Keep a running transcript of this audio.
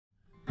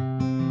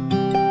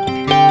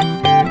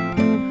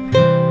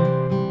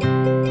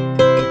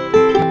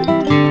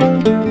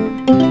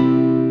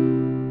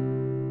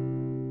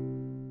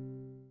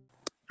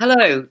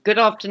Hello, good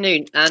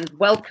afternoon, and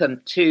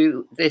welcome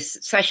to this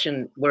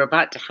session we're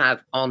about to have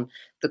on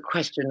the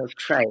question of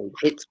trade.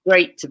 It's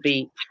great to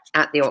be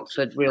at the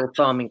Oxford Real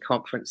Farming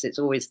Conference. It's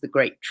always the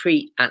great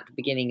treat at the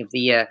beginning of the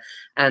year.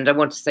 And I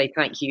want to say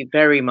thank you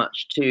very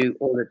much to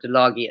Orla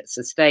Delagi at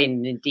Sustain,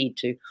 and indeed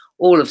to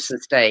all of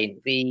Sustain,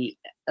 the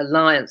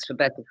Alliance for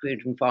Better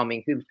Food and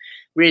Farming, who've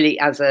really,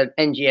 as an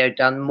NGO,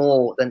 done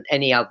more than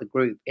any other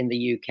group in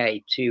the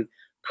UK to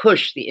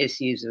push the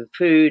issues of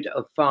food,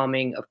 of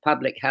farming, of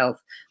public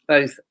health,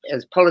 both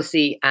as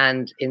policy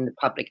and in the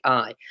public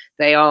eye.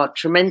 They are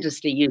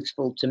tremendously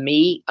useful to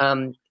me.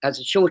 As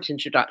a short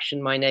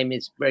introduction, my name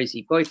is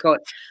Rosie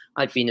Boycott.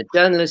 I've been a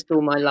journalist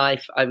all my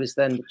life. I was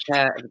then the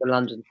chair of the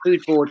London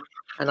Food Board,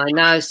 and I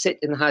now sit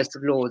in the House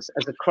of Lords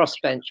as a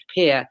crossbench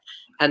peer,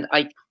 and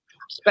I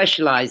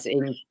specialise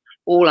in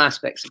all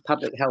aspects of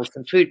public health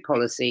and food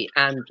policy,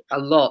 and a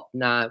lot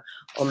now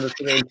on the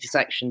sort of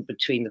intersection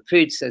between the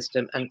food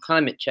system and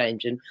climate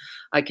change. And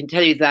I can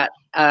tell you that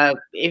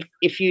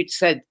if you'd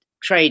said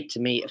trade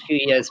to me a few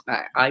years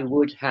back, I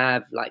would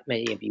have, like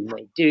many of you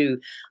may do,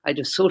 I'd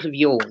have sort of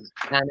yawned,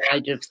 and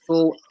I'd have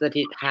thought that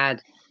it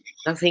had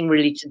nothing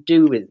really to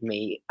do with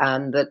me,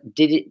 and that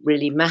did it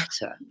really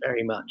matter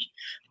very much.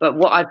 But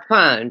what I've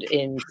found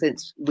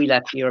since we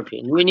left the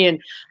European Union,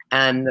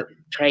 and that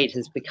trade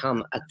has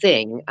become a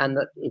thing, and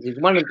that it is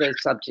one of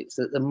those subjects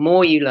that the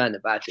more you learn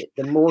about it,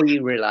 the more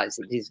you realize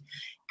it is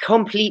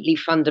completely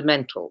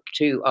fundamental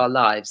to our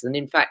lives. And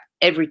in fact,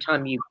 every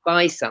time you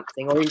buy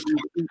something or indeed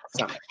eat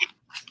something,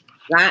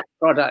 that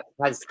product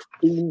has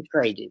been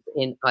traded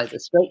in either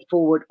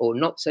straightforward or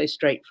not so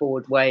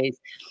straightforward ways.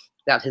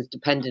 That has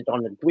depended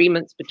on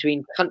agreements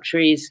between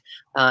countries.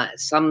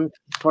 Some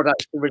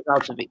products are the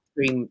result of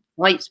extreme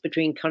fights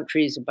between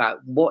countries about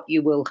what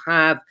you will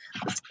have,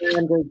 the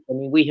standards. I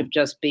mean, we have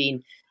just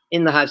been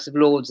in the House of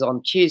Lords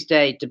on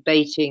Tuesday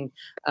debating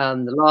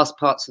the last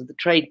parts of the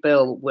trade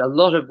bill, a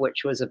lot of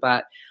which was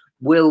about,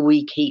 will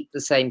we keep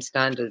the same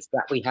standards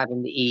that we have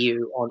in the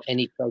EU on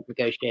any trade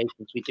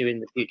negotiations we do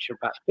in the future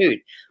about food?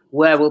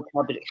 Where will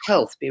public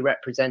health be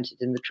represented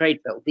in the trade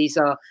bill? These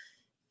are,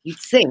 you'd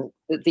think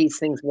that these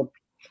things were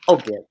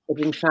obvious, but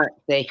in fact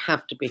they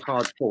have to be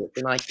hard fought.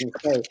 And I can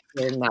say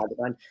here now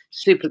that I'm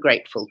super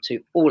grateful to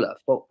Orla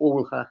for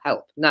all her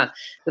help. Now,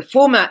 the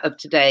format of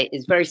today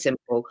is very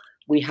simple.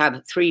 We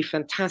have three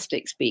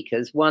fantastic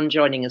speakers, one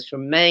joining us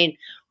from Maine,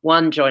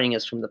 one joining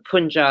us from the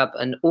Punjab,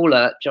 and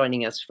Orla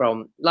joining us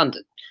from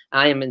London.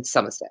 I am in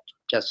Somerset,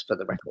 just for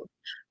the record.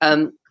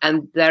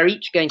 And they're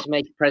each going to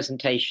make a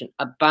presentation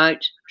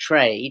about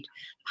trade,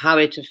 how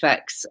it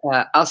affects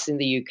us in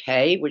the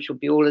UK, which will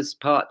be Orla's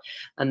part.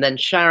 And then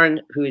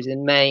Sharon, who is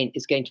in Maine,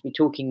 is going to be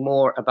talking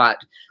more about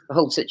the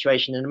whole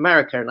situation in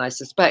America. And I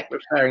suspect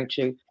referring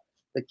to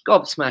the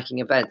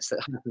gobsmacking events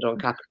that happened on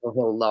Capitol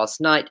Hill last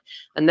night.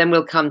 And then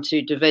we'll come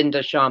to Devinder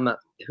Sharma,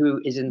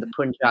 who is in the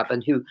Punjab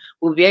and who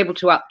will be able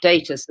to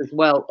update us as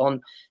well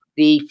on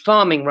the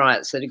farming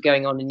riots that are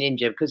going on in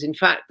India, because in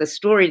fact, the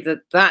story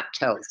that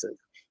tells us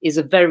is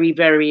a very,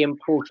 very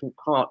important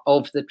part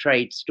of the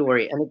trade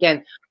story. And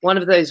again, one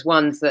of those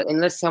ones that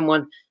unless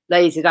someone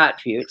lays it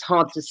out for you, it's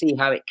hard to see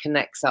how it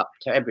connects up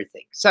to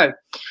everything. So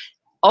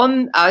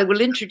I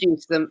will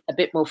introduce them a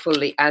bit more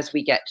fully as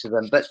we get to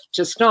them. But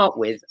to start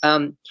with,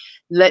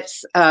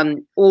 let's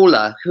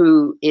Orla,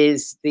 who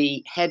is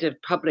the head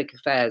of public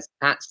affairs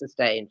at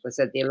Sustain, as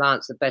I said, the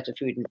Alliance of Better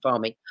Food and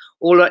Farming.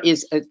 Orla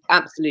is an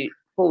absolute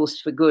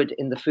force for good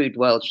in the food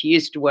world. She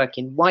used to work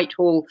in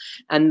Whitehall,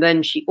 and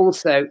then she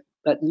also,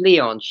 at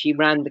Lyon, she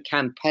ran the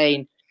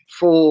campaign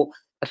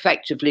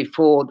effectively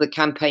for the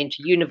campaign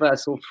to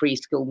universal free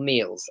school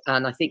meals.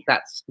 And I think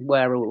that's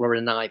where Orla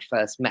and I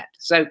first met.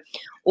 So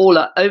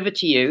Orla, over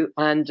to you,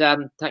 and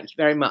thank you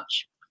very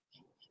much.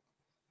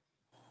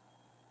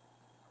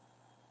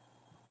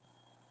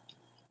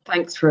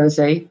 Thanks,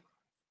 Rosie.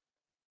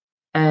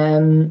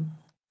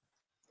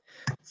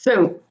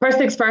 So first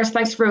things first,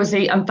 thanks,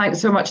 Rosie, and thanks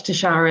so much to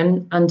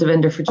Sharon and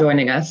Devinder for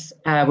joining us.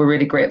 We're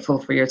really grateful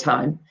for your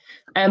time.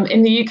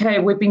 In the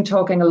UK, we've been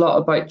talking a lot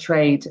about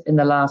trade in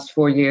the last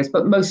 4 years,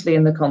 but mostly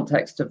in the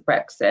context of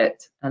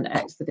Brexit and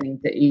exiting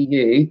the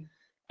EU.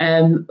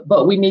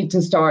 But we need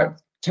to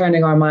start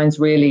turning our minds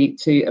really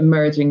to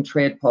emerging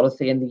trade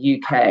policy in the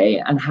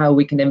UK and how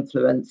we can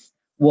influence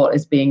what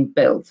is being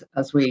built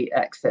as we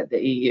exit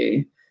the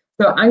EU.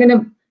 So I'm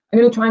going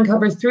to try and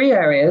cover 3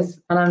 areas,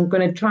 and I'm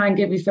going to try and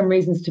give you some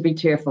reasons to be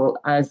cheerful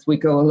as we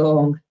go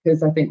along,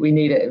 because I think we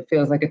need it. It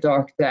feels like a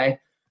dark day.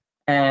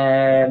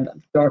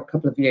 Dark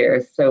couple of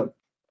years. So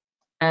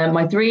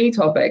my 3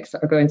 topics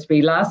are going to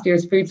be last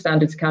year's food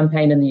standards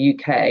campaign in the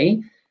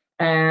UK,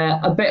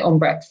 a bit on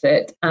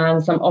Brexit,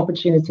 and some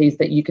opportunities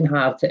that you can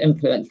have to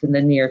influence in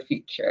the near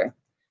future.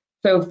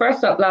 So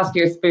first up, last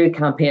year's food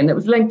campaign, it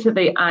was linked to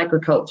the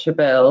agriculture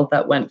bill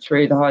that went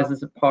through the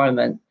Houses of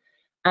Parliament.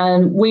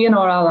 And we and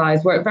our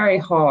allies worked very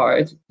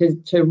hard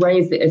to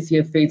raise the issue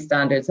of food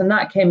standards. And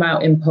that came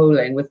out in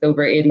polling with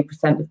over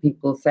 80% of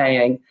people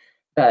saying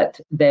that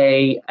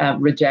they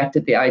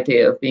rejected the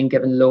idea of being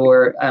given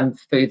lower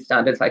food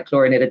standards like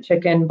chlorinated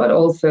chicken, but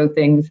also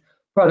things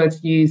products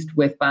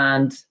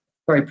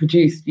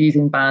produced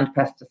using banned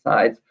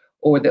pesticides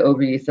or the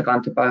overuse of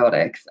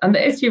antibiotics. And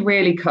the issue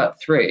really cut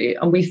through.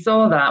 And we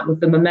saw that with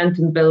the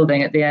momentum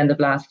building at the end of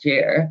last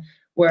year,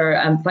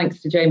 where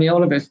thanks to Jamie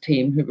Oliver's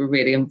team, who were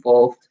really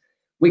involved,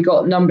 we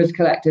got numbers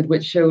collected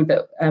which showed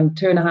that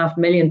 2.5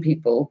 million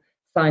people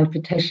signed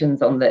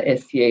petitions on the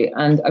issue,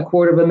 and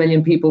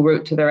 250,000 people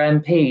wrote to their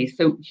MPs.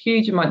 So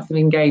huge amounts of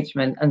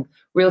engagement and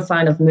real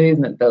sign of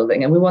movement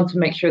building. And we want to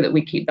make sure that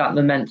we keep that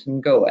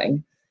momentum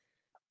going.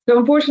 So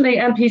unfortunately,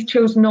 MPs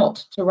chose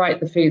not to write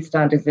the food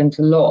standards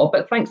into law,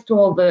 but thanks to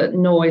all the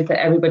noise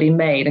that everybody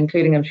made,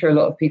 including I'm sure a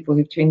lot of people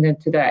who've tuned in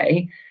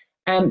today,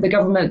 the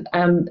government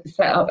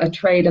set up a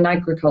Trade and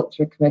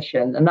Agriculture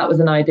Commission, and that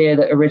was an idea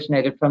that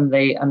originated from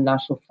the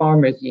National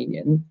Farmers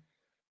Union.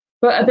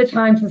 But at the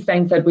time,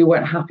 Sustain said we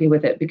weren't happy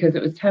with it because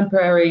it was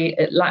temporary,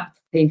 it lacked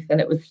teeth,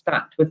 and it was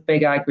stacked with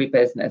big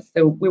agribusiness.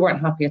 So we weren't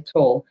happy at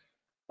all.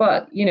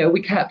 But, you know,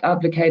 we kept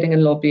advocating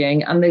and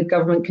lobbying, and the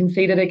government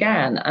conceded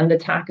again. And the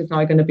TAC is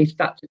now going to be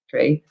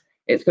statutory.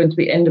 It's going to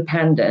be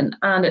independent,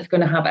 and it's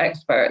going to have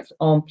experts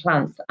on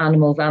plants,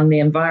 animals, and the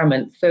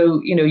environment.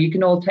 So, you know, you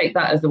can all take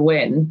that as a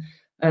win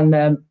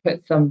and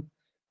put some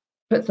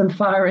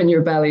fire in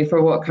your belly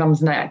for what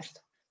comes next.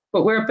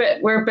 But we're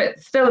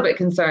still a bit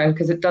concerned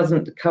because it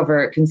doesn't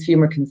cover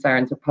consumer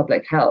concerns or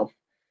public health.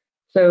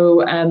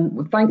 So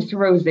thanks to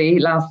Rosie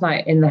last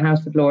night in the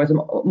House of Lords,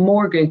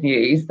 more good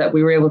news that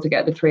we were able to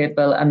get the trade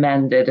bill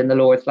amended in the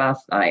Lords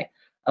last night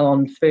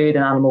on food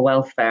and animal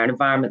welfare and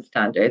environment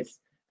standards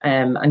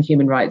and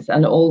human rights.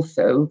 And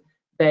also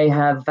they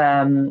have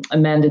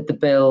amended the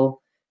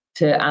bill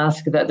to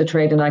ask that the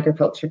Trade and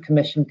Agriculture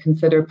Commission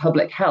consider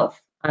public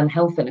health and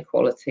health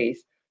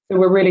inequalities. So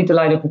we're really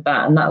delighted with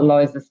that, and that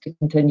allows us to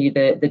continue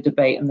the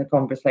debate and the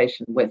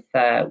conversation with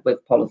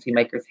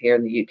policymakers here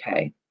in the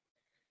UK.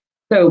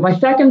 So my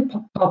second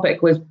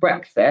topic was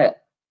Brexit,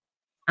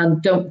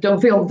 and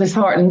don't feel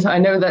disheartened. I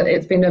know that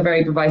it's been a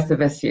very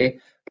divisive issue,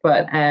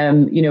 but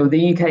you know,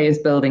 the UK is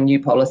building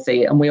new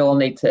policy, and we all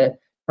need to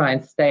try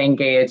and stay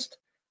engaged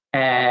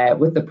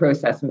with the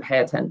process and pay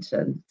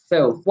attention.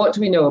 So what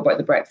do we know about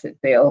the Brexit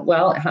deal?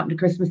 Well, it happened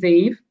Christmas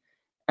Eve.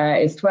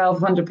 It's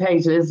 1,200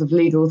 pages of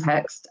legal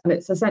text, and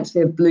it's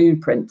essentially a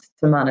blueprint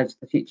to manage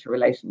the future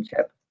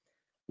relationship.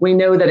 We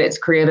know that it's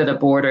created a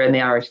border in the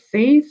Irish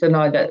Sea, so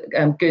now that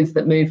goods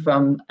that move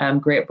from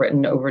Great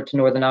Britain over to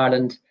Northern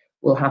Ireland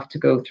will have to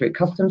go through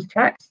customs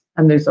checks,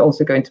 and there's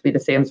also going to be the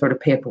same sort of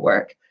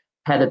paperwork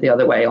headed the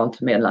other way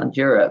onto mainland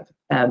Europe.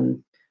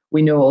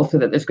 We know also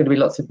that there's going to be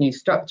lots of new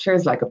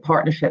structures like a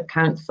partnership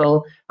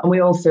council, and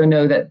we also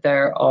know that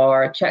there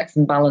are checks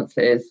and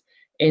balances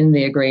in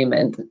the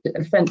agreement,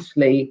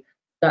 essentially,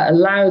 that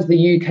allows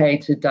the UK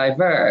to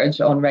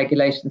diverge on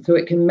regulation so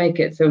it can make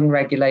its own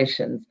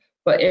regulations.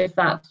 But if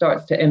that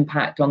starts to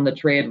impact on the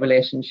trade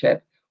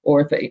relationship, or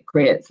if it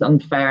creates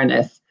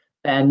unfairness,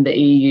 then the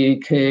EU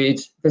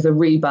there's a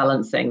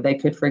rebalancing. They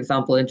could, for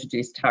example,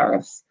 introduce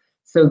tariffs.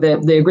 So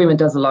the agreement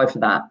does allow for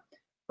that.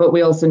 But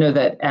we also know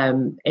that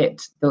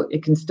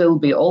it can still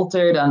be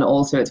altered, and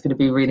also it's going to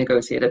be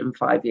renegotiated in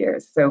 5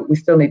 years. So we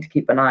still need to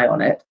keep an eye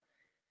on it.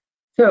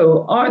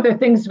 So are there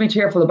things to be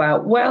cheerful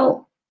about?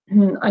 Well,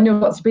 I know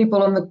lots of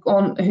people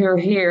who are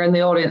here in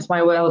the audience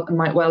might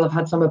well have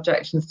had some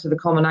objections to the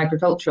Common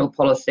Agricultural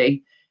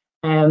Policy,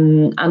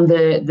 and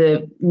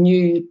the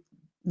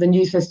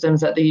new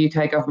systems that the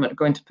UK government are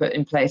going to put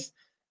in place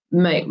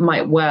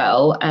might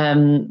well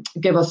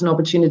give us an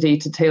opportunity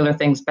to tailor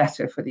things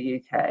better for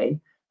the UK.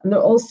 And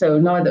also,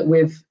 now that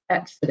we've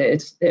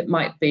exited, there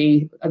might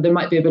be a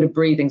bit of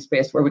breathing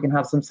space where we can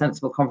have some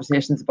sensible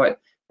conversations about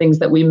things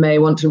that we may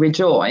want to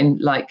rejoin,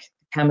 like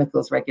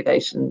chemicals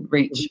regulation,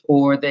 REACH,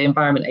 or the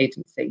Environment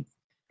Agency.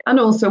 And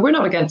also, we're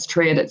not against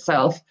trade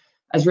itself.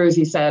 As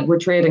Rosie said, we're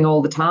trading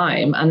all the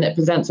time, and it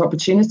presents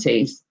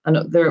opportunities.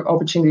 And there are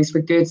opportunities for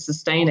good,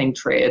 sustaining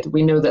trade.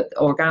 We know that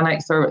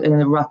organics are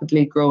in a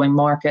rapidly growing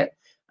market,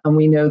 and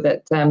we know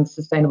that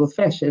sustainable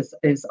fish is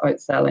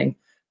outselling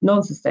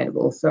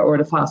non-sustainable, or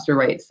at a faster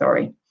rate,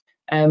 sorry.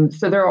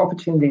 So there are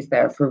opportunities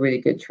there for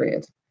really good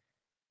trade.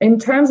 In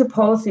terms of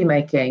policy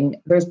making,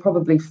 there's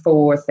probably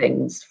 4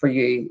 things for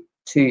you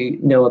to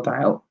know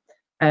about.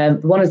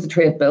 One is the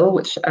trade bill,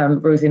 which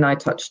Rosie and I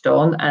touched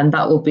on, and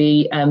that will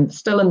be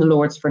still in the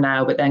Lords for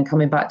now, but then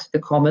coming back to the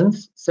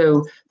Commons.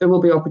 So there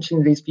will be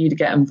opportunities for you to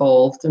get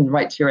involved and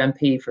write to your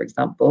MP, for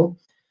example.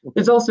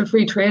 There's also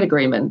free trade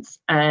agreements,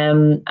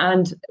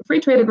 and free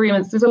trade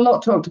agreements, there's a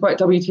lot talked about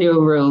WTO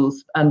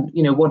rules and,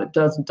 you know, what it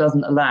does and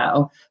doesn't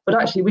allow, but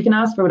actually we can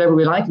ask for whatever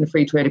we like in a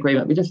free trade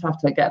agreement. We just have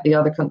to get the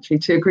other country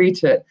to agree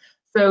to it.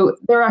 So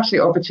there are actually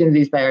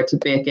opportunities there to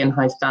bake in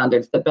high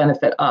standards that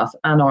benefit us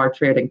and our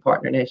trading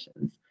partner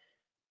nations.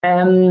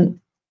 And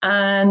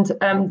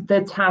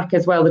the TAC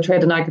as well, the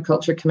Trade and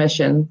Agriculture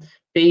Commission,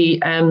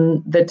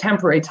 the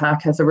temporary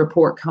TAC has a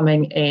report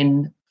coming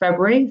in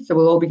February, so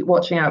we'll all be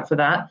watching out for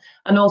that.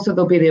 And also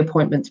there'll be the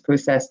appointments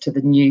process to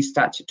the new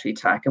statutory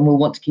TAC, and we'll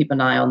want to keep an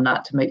eye on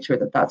that to make sure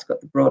that that's got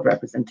the broad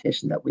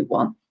representation that we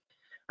want.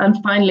 And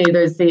finally,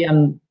 there's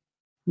the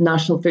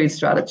national food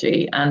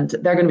strategy, and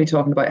they're going to be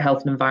talking about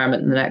health and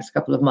environment in the next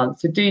couple of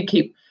months. So do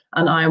keep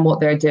an eye on what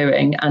they're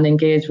doing and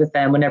engage with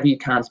them whenever you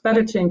can. It's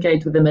better to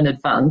engage with them in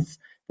advance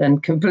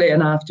than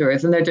complain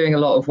afterwards. And they're doing a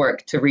lot of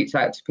work to reach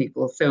out to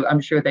people. So I'm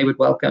sure they would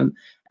welcome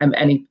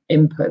any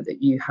input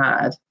that you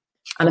had.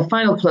 And a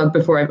final plug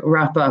before I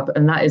wrap up,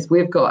 and that is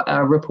we've got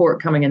a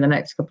report coming in the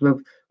next couple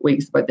of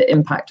weeks about the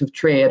impact of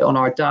trade on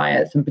our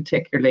diets and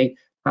particularly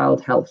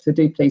child health. So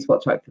do please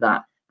watch out for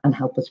that and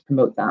help us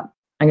promote that.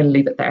 I'm going to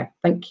leave it there.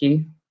 Thank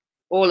you.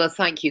 Orla,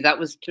 thank you. That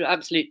was an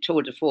absolute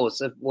tour de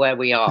force of where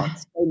we are.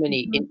 So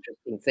many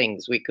interesting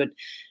things. We could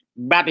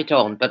rabbit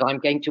on, but I'm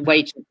going to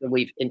wait until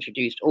we've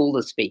introduced all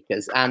the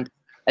speakers. And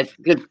a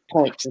good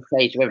point to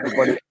say to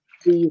everybody,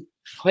 please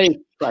post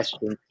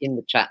questions in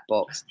the chat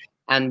box.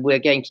 And we're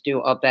going to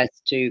do our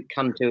best to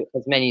come to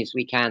as many as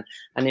we can.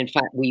 And in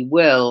fact, we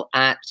will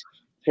at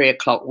 3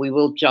 o'clock, we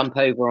will jump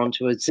over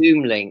onto a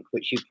Zoom link,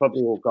 which you've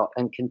probably all got,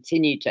 and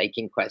continue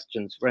taking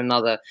questions for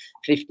another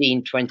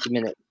 15, 20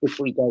 minutes if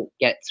we don't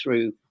get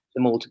through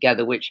them all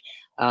together, which,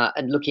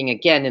 and looking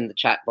again in the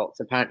chat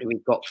box, apparently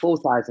we've got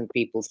 4,000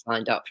 people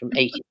signed up from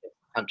 80 different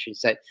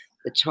countries. So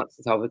the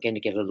chances are we're going to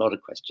get a lot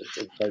of questions.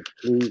 So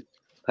please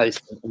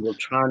post them, and we'll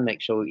try and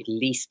make sure we at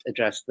least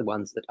address the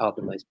ones that are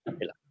the most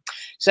popular.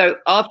 So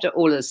after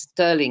Orla's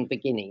sterling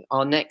beginning,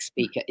 our next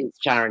speaker is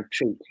Sharon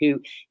Treat,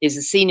 who is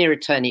a senior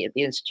attorney at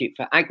the Institute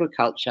for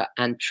Agriculture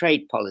and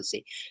Trade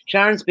Policy.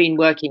 Sharon's been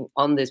working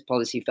on this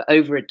policy for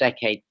over a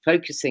decade,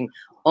 focusing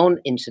on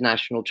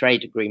international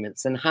trade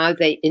agreements and how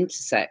they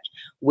intersect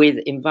with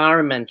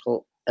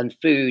environmental and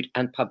food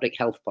and public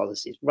health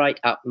policies, right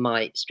up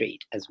my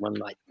street, as one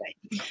might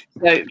say.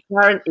 So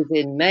Sharon is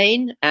in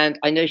Maine, and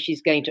I know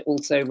she's going to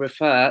also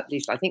refer, at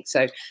least I think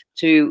so,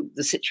 to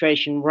the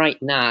situation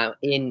right now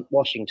in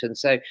Washington.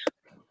 So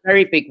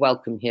very big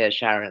welcome here,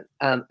 Sharon.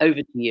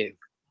 Over to you.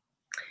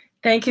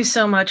 Thank you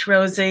so much,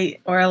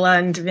 Rosie, Orla,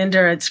 and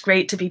Devinder. It's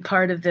great to be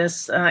part of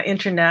this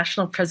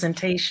international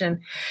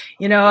presentation.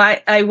 You know,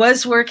 I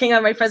was working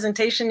on my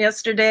presentation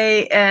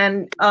yesterday,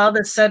 and all of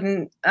a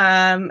sudden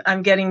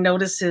I'm getting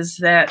notices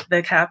that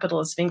the Capitol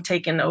is being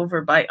taken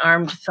over by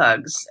armed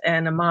thugs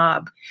and a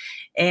mob.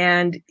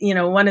 And, you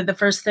know, one of the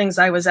first things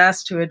I was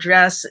asked to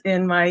address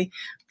in my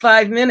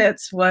 5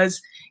 minutes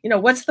was, you know,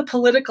 what's the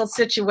political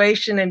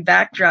situation and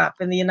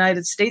backdrop in the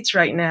United States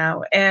right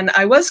now? And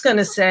I was going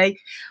to say,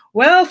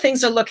 well,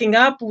 things are looking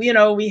up. You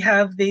know, we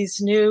have these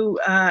new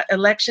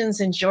elections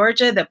in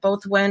Georgia that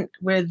both went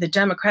with the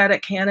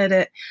Democratic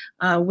candidate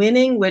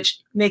winning, which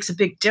makes a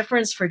big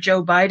difference for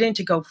Joe Biden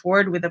to go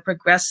forward with a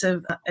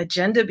progressive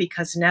agenda,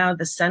 because now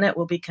the Senate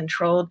will be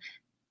controlled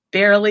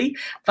barely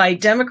by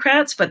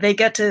Democrats, but they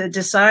get to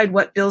decide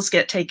what bills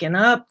get taken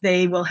up.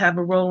 They will have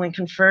a role in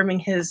confirming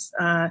his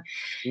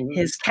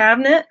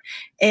cabinet.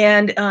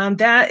 And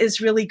that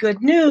is really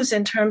good news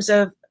in terms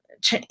of,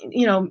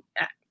 you know,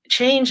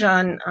 change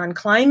on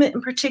climate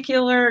in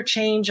particular,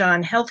 change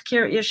on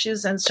healthcare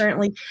issues, and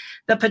certainly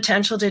the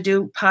potential to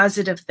do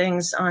positive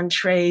things on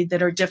trade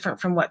that are different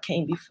from what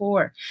came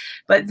before.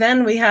 But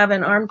then we have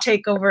an armed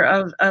takeover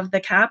of the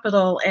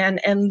Capitol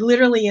and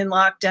literally in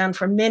lockdown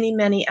for many,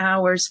 many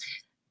hours,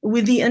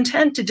 with the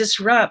intent to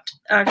disrupt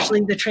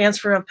actually the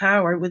transfer of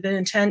power, with the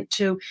intent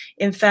to,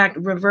 in fact,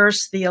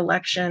 reverse the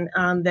election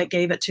that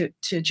gave it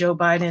to Joe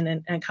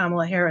Biden and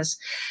Kamala Harris.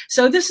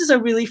 So this is a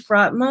really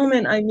fraught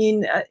moment. I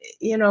mean,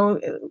 you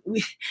know,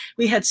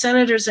 we had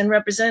senators and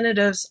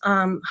representatives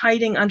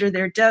hiding under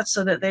their desks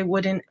so that they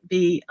wouldn't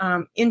be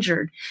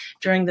injured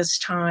during this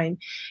time.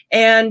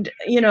 And,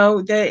 you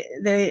know,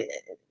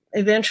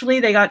 eventually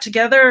they got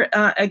together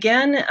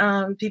again.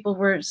 People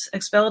were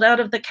expelled out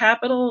of the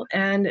Capitol,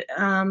 and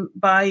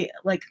by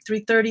like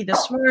 3:30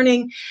 this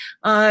morning,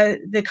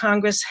 the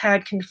Congress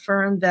had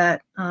confirmed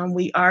that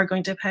we are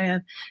going to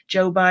have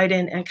Joe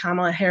Biden and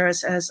Kamala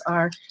Harris as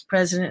our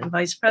president and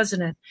vice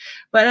president.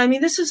 But I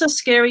mean, this is a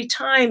scary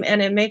time,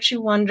 and it makes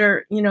you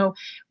wonder, you know,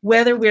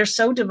 whether we're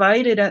so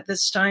divided at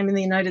this time in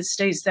the United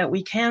States that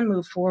we can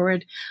move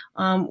forward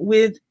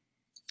with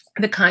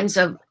the kinds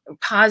of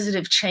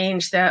positive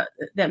change that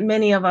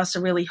many of us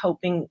are really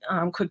hoping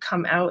could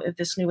come out of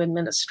this new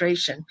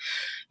administration.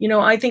 You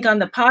know, I think on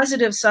the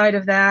positive side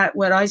of that,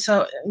 what I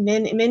saw,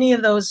 many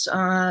of those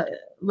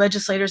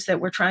legislators that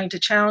were trying to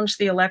challenge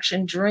the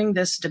election during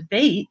this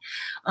debate,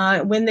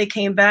 when they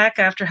came back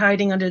after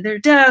hiding under their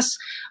desks,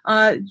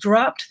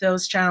 dropped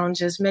those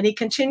challenges. Many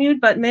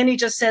continued, but many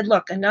just said,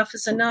 look, enough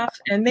is enough,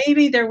 and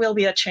maybe there will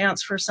be a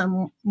chance for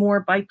some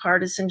more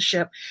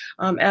bipartisanship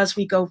as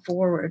we go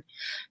forward.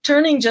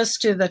 Turning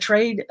just to the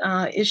trade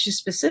issue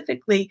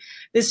specifically,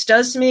 this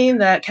does mean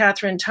that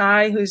Katherine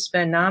Tai, who's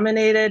been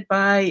nominated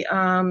by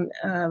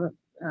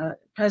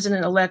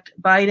President-elect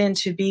Biden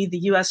to be the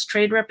U.S.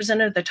 trade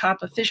representative, the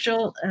top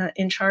official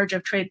in charge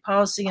of trade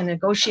policy and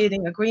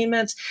negotiating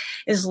agreements,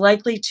 is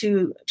likely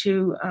to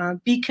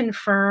be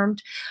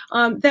confirmed.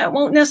 That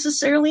won't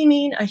necessarily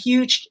mean a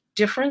huge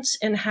difference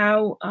in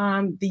how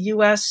the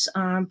U.S.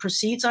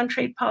 proceeds on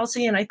trade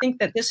policy. And I think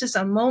that this is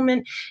a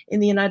moment in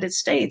the United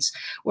States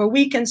where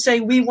we can say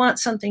we want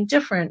something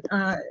different.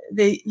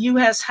 The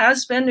U.S.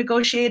 has been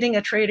negotiating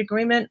a trade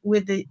agreement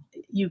with the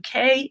UK.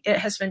 It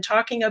has been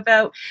talking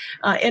about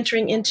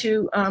entering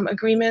into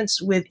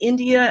agreements with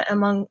India,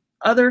 among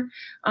other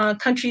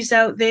countries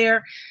out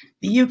there.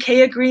 The UK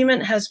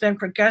agreement has been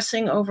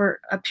progressing over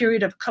a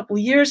period of a couple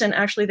years, and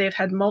actually they've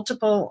had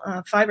multiple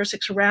 5 or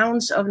 6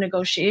 rounds of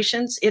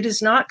negotiations. It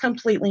is not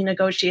completely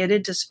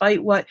negotiated,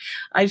 despite what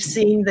I've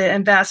seen the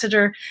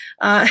ambassador,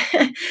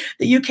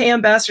 the UK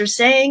ambassador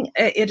saying.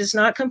 It is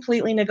not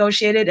completely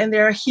negotiated, and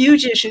there are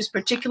huge issues,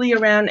 particularly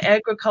around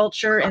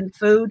agriculture and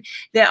food,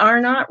 that are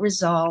not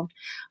resolved.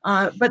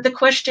 But the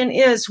question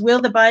is,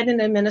 will the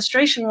Biden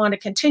administration want to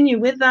continue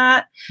with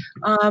that,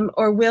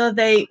 or will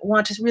they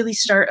want to really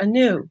start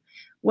anew?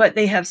 What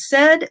they have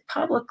said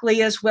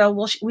publicly is, well,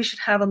 we should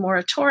have a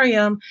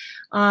moratorium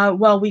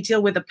while we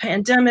deal with the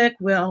pandemic,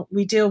 while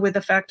we deal with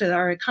the fact that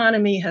our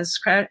economy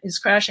is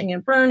crashing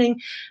and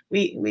burning.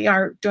 We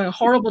are doing a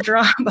horrible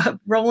job of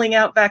rolling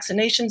out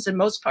vaccinations in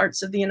most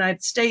parts of the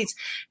United States.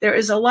 There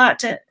is a lot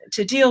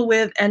to deal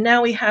with, and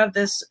now we have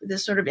this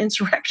sort of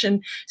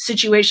insurrection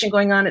situation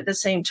going on at the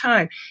same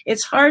time.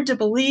 It's hard to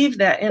believe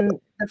that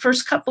in the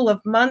first couple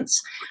of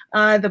months,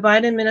 the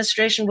Biden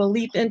administration will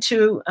leap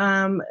into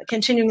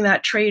continuing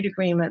that trade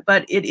agreement,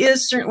 but it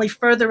is certainly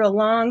further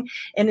along,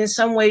 and in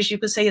some ways you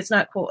could say it's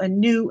not, quote, a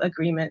new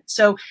agreement.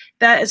 So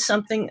that is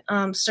something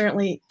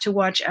certainly to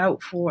watch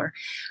out for.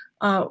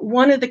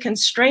 One of the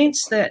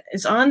constraints that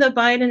is on the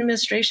Biden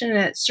administration, and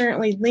it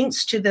certainly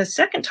links to the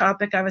second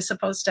topic I was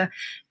supposed to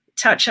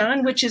touch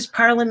on, which is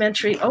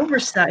parliamentary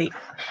oversight.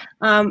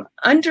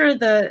 Under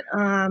the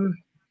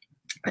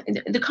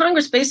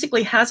Congress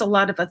basically has a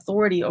lot of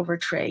authority over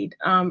trade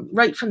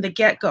right from the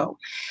get-go.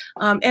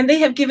 And they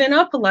have given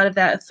up a lot of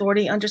that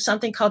authority under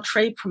something called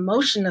Trade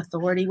Promotion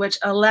Authority, which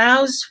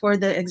allows for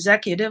the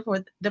executive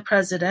or the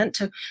president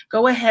to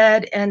go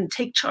ahead and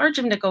take charge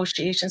of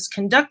negotiations,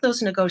 conduct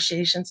those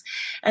negotiations,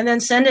 and then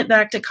send it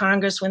back to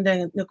Congress when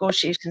the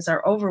negotiations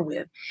are over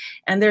with.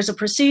 And there's a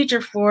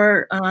procedure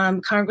for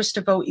Congress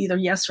to vote either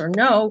yes or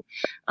no,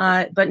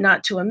 but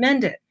not to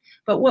amend it.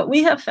 But what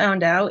we have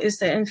found out is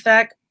that, in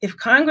fact, if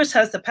Congress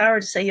has the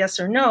power to say yes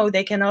or no,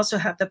 they can also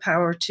have the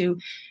power to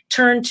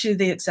turn to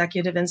the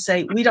executive and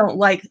say, we don't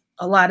like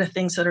a lot of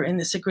things that are in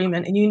this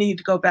agreement, and you need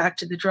to go back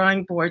to the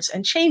drawing boards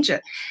and change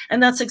it.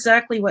 And that's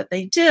exactly what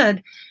they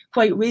did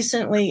quite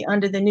recently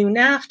under the new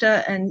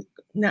NAFTA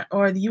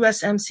or the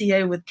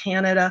USMCA with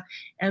Canada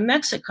and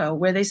Mexico,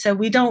 where they said,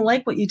 we don't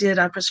like what you did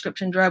on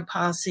prescription drug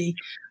policy,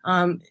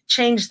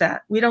 change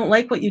that. We don't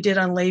like what you did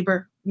on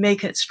labor,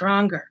 make it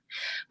stronger.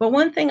 But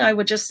one thing I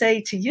would just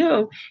say to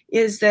you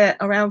is that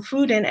around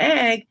food and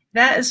ag,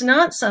 that is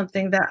not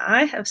something that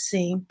I have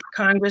seen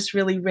Congress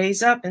really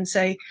raise up and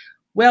say,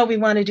 well, we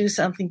want to do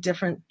something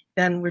different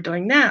than we're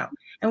doing now.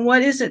 And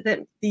what is it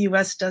that the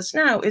US does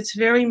now? It's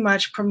very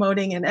much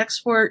promoting an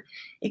export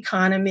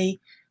economy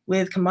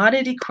with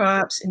commodity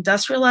crops,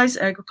 industrialized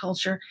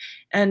agriculture,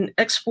 and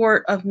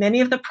export of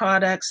many of the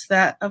products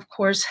that, of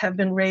course, have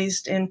been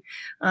raised in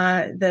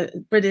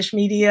the British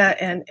media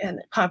and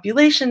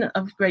population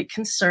of great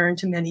concern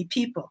to many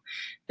people.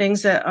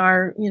 Things that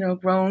are,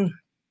 grown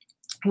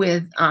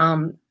with,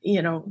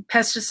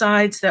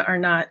 pesticides that are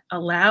not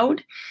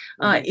allowed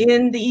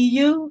in the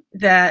EU,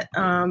 that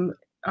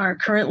are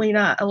currently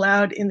not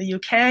allowed in the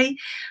UK.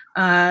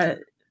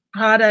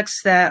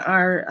 Products that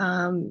are,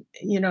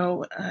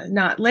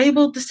 not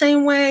labeled the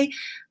same way.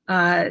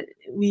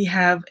 We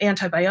have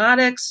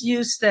antibiotics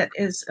use that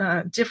is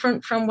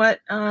different from what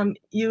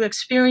you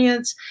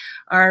experience.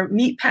 Our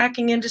meat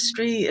packing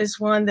industry is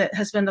one that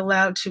has been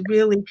allowed to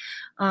really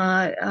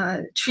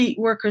treat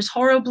workers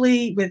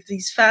horribly with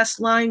these fast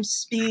line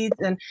speeds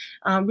and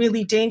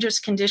really dangerous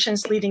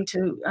conditions leading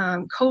to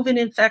COVID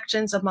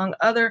infections, among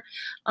other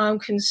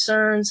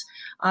concerns.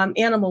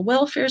 Animal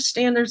welfare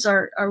standards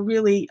are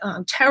really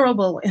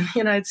terrible in the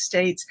United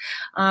States,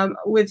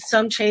 with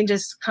some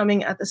changes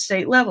coming at the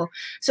state level.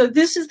 So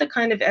this is the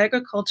kind of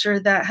agriculture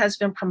that has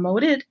been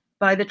promoted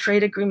by the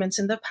trade agreements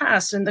in the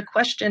past. And the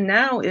question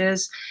now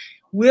is,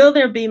 will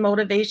there be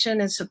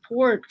motivation and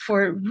support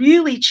for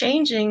really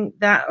changing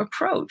that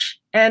approach?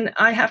 And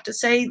I have to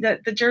say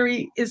that the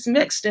jury is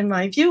mixed in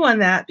my view on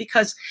that,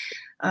 because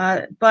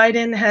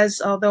Biden has,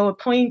 although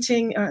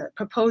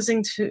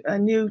proposing to a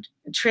new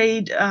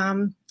trade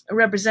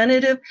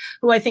representative,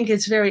 who I think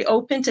is very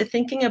open to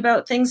thinking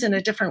about things in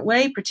a different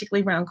way,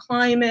 particularly around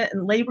climate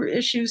and labor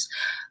issues.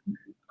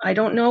 I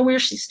don't know where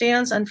she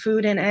stands on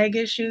food and ag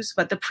issues,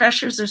 but the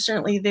pressures are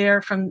certainly there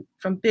from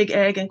big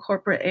ag and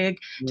corporate ag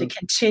to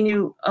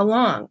continue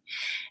along.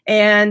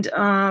 And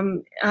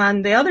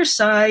on the other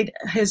side,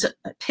 his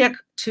pick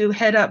to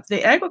head up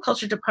the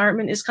agriculture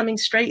department is coming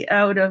straight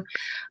out of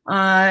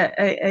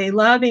a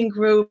lobbying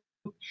group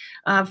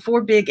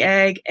for big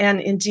ag, and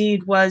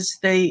indeed was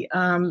the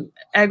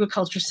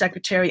agriculture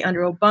secretary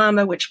under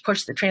Obama, which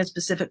pushed the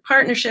Trans-Pacific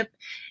Partnership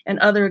and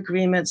other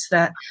agreements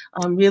that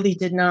really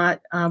did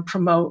not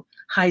promote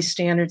high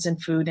standards in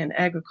food and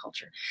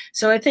agriculture.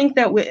 So I think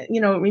that it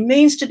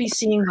remains to be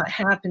seen what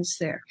happens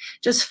there.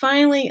 Just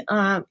finally,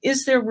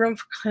 is there room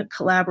for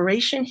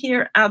collaboration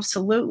here?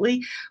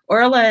 Absolutely.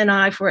 Orla and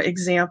I, for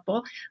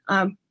example,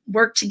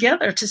 work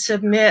together to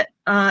submit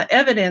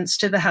evidence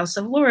to the House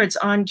of Lords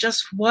on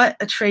just what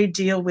a trade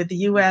deal with the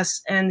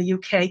US and the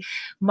UK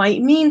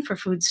might mean for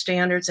food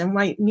standards and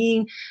might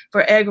mean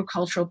for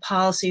agricultural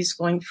policies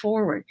going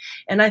forward.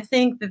 And I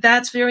think that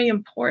that's very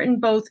important,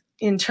 both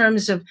in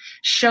terms of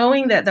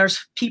showing that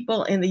there's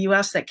people in the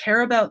US that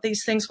care about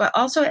these things, but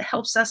also it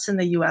helps us in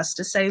the US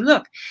to say,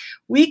 look,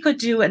 we could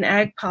do an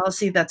ag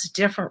policy that's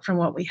different from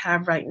what we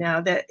have right now,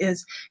 that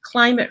is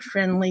climate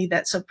friendly,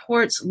 that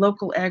supports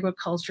local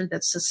agriculture,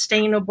 that's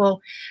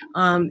sustainable,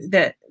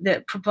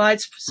 that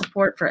provides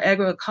support for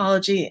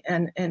agroecology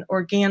and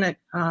organic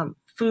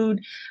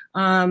food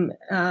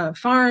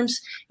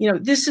farms.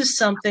 This is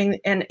something,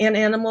 and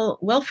animal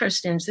welfare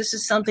standards, this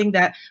is something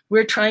that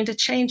we're trying to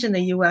change in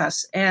the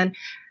US, and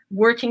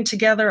working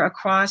together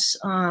across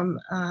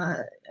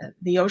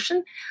the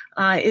ocean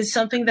is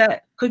something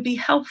that could be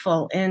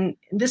helpful. And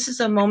this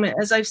is a moment,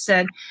 as I've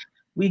said,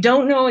 we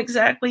don't know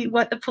exactly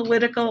what the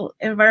political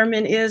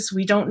environment is.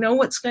 We don't know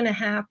what's going to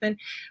happen,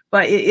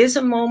 but it is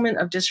a moment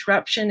of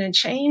disruption and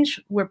change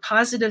where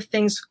positive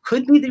things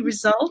could be the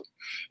result.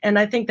 And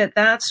I think that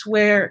that's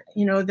where,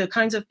 the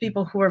kinds of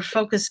people who are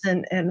focused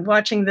and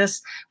watching this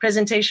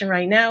presentation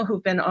right now,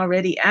 who've been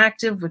already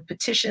active with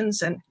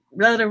petitions and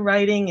letter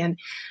writing and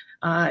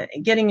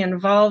getting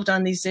involved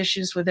on these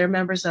issues with their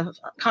members of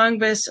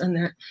Congress and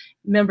their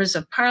members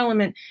of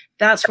Parliament,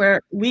 that's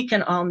where we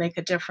can all make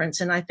a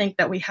difference. And I think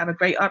that we have a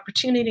great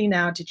opportunity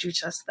now to do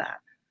just that.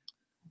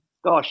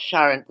 Gosh,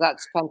 Sharon,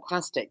 that's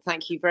fantastic.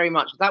 Thank you very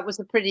much. That was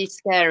a pretty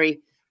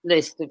scary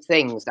list of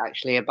things,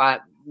 actually,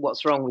 about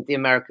what's wrong with the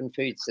American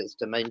food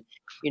system. And,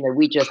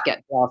 we just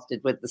get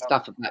blasted with the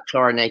stuff about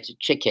chlorinated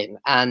chicken.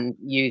 And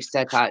you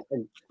set out a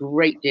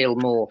great deal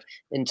more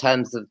in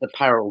terms of the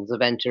perils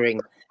of entering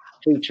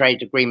free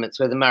trade agreements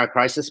with America.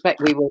 I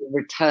suspect we will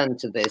return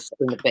to this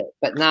in a bit.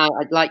 But now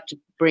I'd like to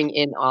bring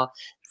in our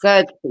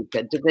third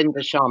speaker, Devinder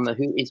Sharma,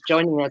 who is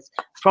joining us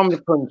from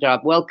the Punjab.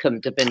 Welcome,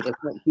 Devinder.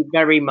 Thank you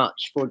very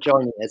much for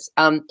joining us.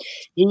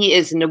 He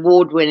is an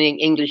award-winning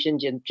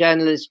English-Indian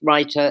journalist,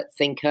 writer,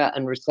 thinker,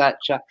 and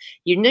researcher.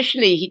 You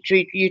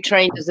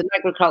trained as an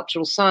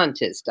agricultural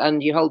scientist,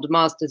 and you hold a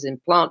master's in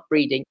plant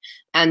breeding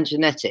and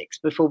genetics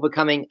before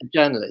becoming a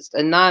journalist.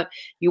 And now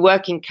you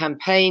work in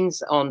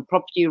campaigns on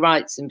property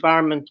rights,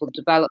 environmental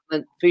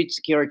development, food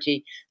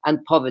security,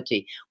 and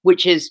poverty,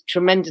 which is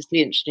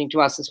tremendously interesting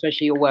to us,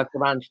 especially your work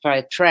around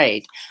fair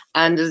trade.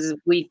 And as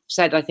we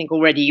said, I think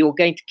already, you're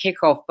going to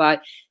kick off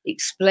by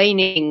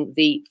explaining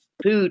the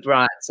food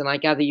riots, and I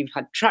gather you've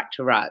had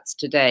tractor riots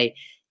today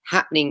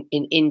happening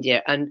in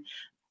India, and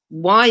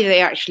why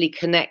they actually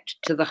connect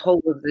to the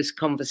whole of this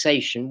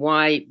conversation,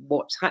 why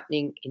what's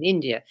happening in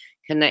India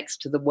connects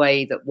to the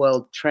way that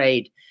world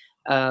trade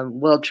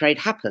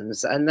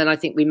happens. And then I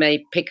think we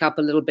may pick up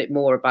a little bit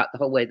more about the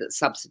whole way that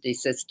subsidy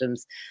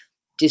systems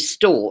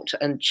distort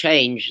and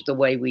change the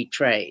way we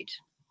trade.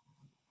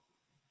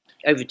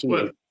 Over to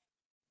you.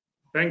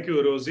 Thank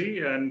you, Rosie.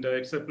 And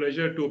it's a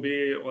pleasure to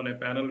be on a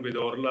panel with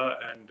Orla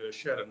and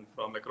Sharon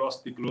from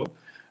across the globe.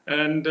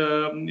 And,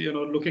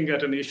 looking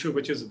at an issue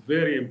which is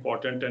very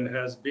important and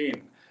has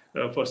been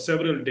for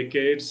several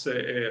decades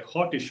a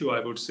hot issue,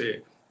 I would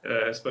say,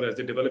 as far as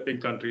the developing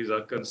countries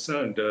are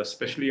concerned,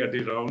 especially at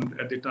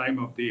the time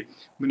of the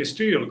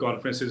ministerial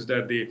conferences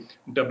that the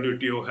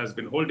WTO has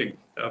been holding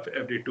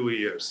every 2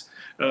 years.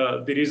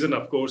 The reason,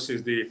 of course,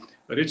 is the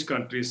rich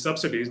countries'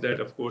 subsidies that,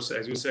 of course,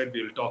 as you said,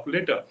 we'll talk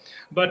later.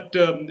 But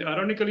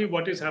ironically,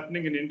 what is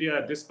happening in India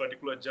at this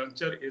particular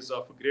juncture is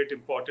of great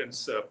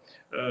importance,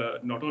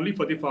 not only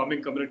for the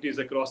farming communities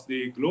across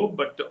the globe,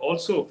 but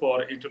also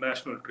for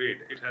international trade.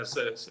 It has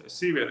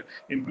severe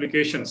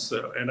implications,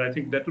 and I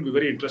think that will be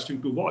very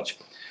interesting to watch.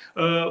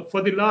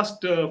 For the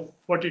last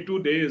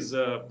 42 days,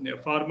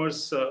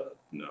 farmers,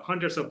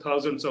 hundreds of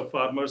thousands of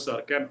farmers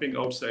are camping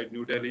outside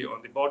New Delhi, on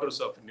the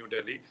borders of New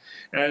Delhi,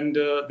 and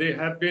they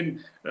have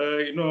been,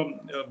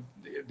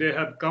 they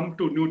have come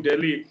to New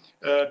Delhi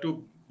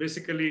to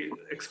basically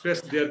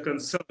express their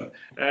concern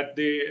at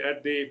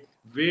the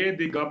way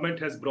the government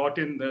has brought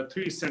in the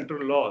 3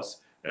 central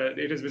laws.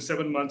 It has been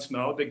 7 months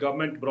now. The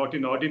government brought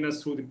in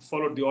ordinance,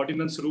 followed the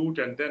ordinance route,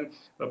 and then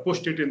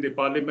pushed it in the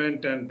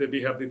parliament. And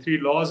we have the 3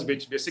 laws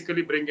which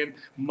basically bring in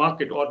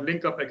market or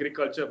link up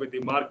agriculture with the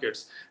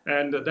markets.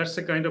 And that's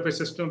the kind of a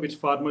system which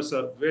farmers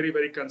are very,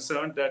 very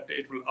concerned that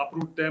it will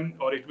uproot them,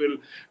 or it will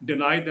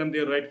deny them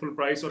their rightful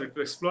price, or it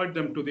will exploit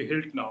them to the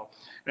hilt now.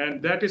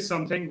 And that is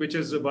something which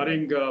is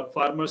worrying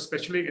farmers,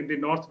 especially in the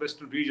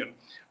northwestern region,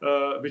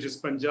 which is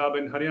Punjab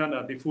and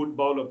Haryana, the food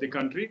bowl of the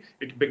country.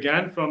 It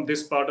began from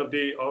this part of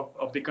the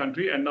of the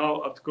country, and now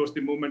of course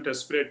the movement has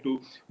spread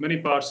to many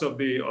parts of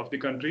the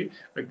country,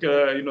 like,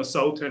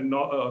 south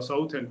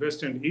and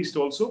west and east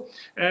also.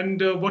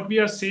 And what we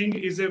are seeing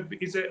is a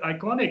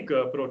iconic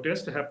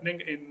protest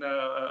happening in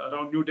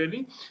around New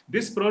Delhi.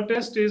 This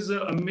protest is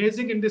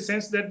amazing in the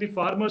sense that the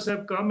farmers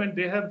have come and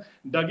they have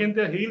dug in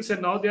their heels,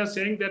 and now they are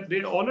saying that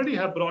they already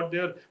have brought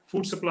their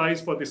food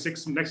supplies for the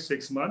next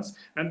 6 months,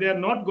 and they are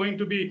not going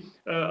to be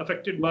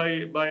affected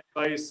by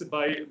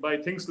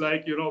things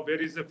like,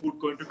 where is the food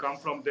going to come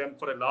from them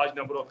for a large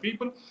number of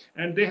people.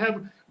 And they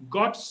have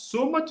got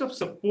so much of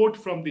support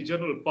from the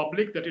general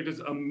public that it is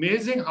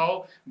amazing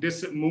how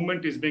this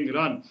movement is being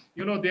run.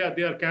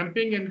 They are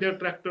camping in their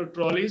tractor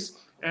trolleys,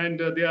 and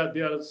they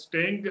are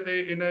staying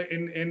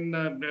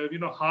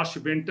in harsh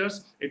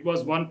winters. It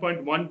was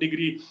 1.1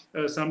 degree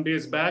some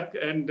days back,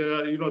 and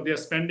they are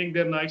spending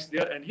their nights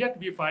there, and yet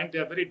we find they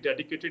are very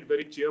dedicated,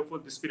 very cheerful.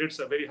 The spirits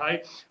are very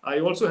high. I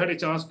also had a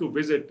chance to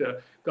visit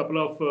a couple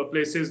of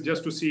places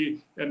just to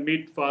see and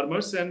meet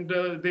farmers, and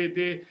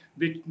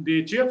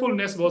the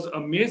cheerfulness was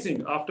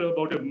amazing after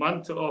about a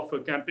month of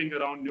camping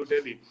around New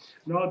Delhi.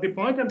 Now, the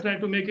point I'm trying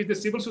to make is the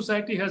civil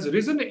society has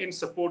risen in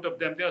support of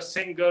them. There are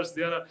singers,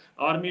 there are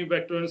army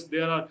veterans,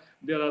 there are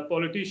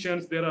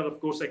politicians, there are, of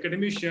course,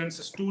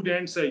 academicians,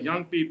 students,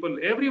 young people.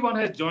 Everyone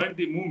has joined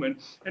the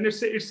movement, and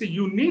it's a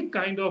unique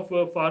kind of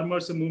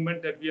farmers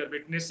movement that we are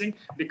witnessing,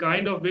 the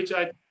kind of which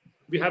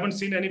we haven't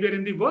seen anywhere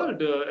in the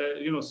world,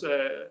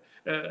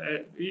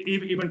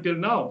 even till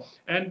now.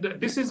 And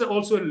this is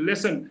also a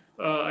lesson,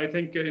 I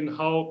think, in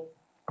how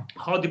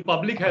the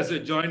public has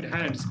joined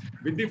hands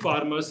with the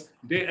farmers.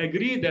 They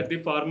agree that the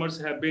farmers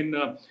have been,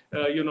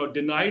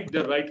 denied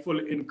their rightful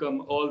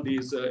income all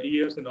these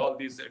years and all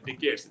these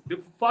decades. The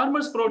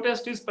farmers'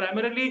 protest is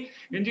primarily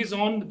hinges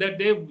on that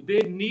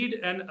they need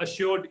an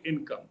assured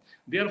income.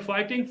 They are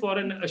fighting for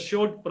an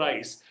assured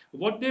price.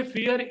 What they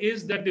fear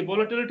is that the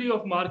volatility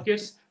of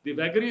markets, the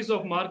vagaries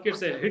of markets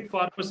hit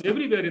farmers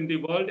everywhere in the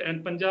world,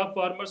 and Punjab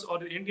farmers or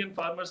the Indian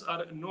farmers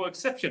are no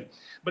exception.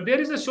 But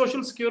there is a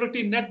social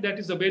security net that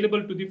is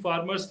available to the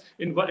farmers,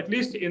 at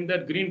least in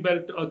that green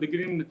belt or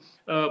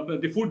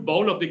the food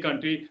bowl of the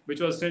country,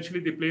 which was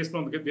essentially the place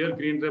from where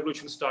Green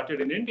Revolution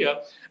started in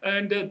India.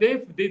 And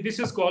this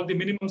is called the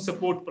minimum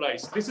support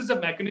price. This is a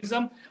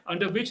mechanism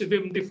under which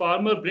the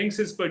farmer brings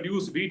his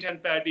produce, wheat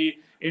and paddy,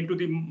 into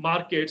the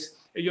markets.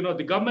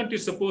 The government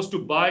is supposed to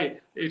buy.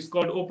 It's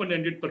called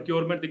open-ended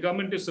procurement. The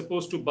government is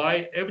supposed to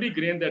buy every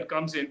grain that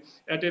comes in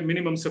at a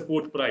minimum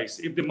support price.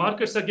 If the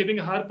markets are giving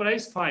a higher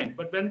price, fine.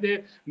 But when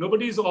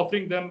nobody is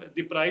offering them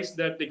the price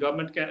that the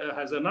government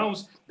has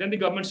announced, then the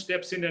government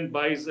steps in and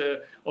buys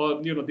the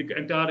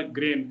entire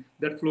grain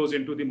that flows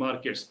into the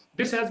markets.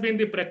 This has been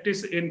the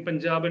practice in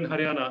Punjab and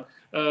Haryana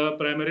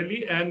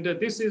primarily, and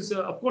this is,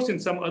 of course, in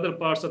some other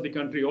parts of the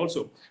country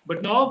also.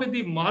 But now with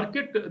the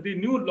market, the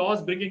new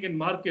laws bringing in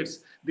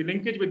markets, the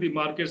linkage with the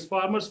markets,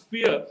 farmers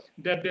fear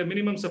that their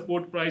minimum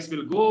support price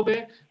will go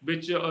away,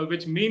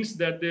 which means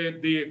that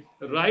the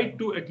right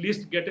to at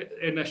least get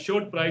an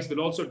assured price will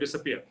also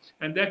disappear,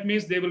 and that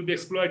means they will be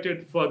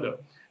exploited further.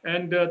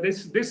 And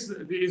this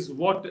is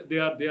what they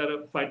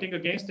are fighting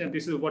against, and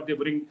this is what they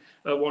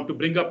want to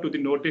bring up to the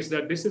notice,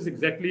 that this is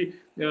exactly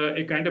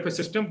a kind of a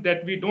system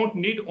that we don't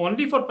need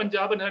only for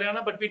Punjab and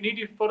Haryana, but we need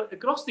it for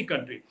across the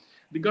country.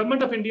 The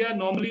government of India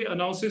normally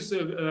announces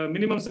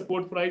minimum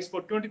support price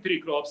for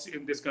 23 crops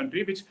in this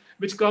country,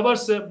 which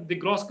covers the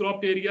gross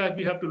cropped area.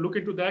 We have to look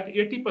into that.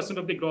 80%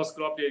 of the gross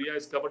cropped area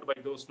is covered by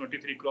those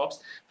 23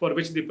 crops for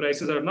which the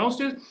prices are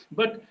announced.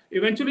 But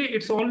eventually,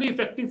 it's only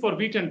effective for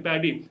wheat and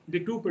paddy, the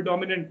two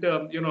predominant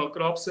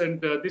crops.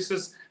 And this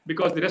is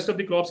because the rest of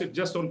the crops is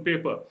just on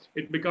paper.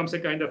 It becomes a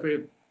kind of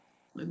a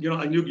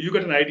you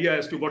get an idea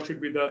as to what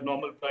should be the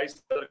normal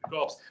price for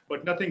crops,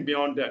 but nothing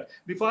beyond that.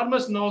 The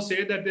farmers now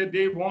say that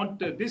they want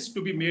this to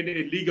be made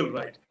a legal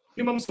right.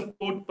 Minimum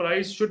support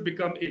price should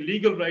become a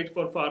legal right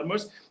for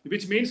farmers,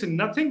 which means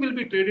nothing will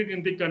be traded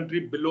in the country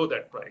below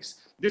that price.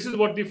 This is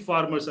what the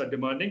farmers are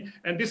demanding.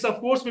 And this,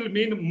 of course, will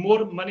mean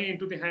more money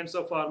into the hands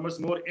of farmers,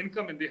 more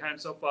income in the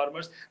hands of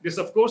farmers. This,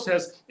 of course,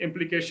 has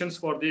implications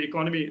for the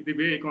economy, the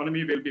way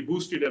economy will be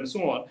boosted and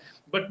so on.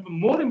 But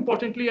more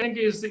importantly, I think,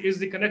 is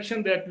the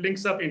connection that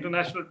links up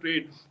international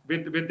trade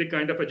with the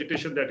kind of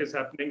agitation that is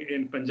happening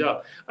in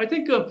Punjab. I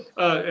think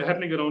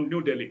happening around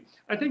New Delhi.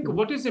 I think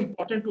what is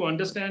important to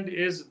understand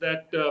is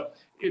that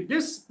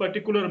this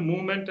particular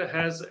movement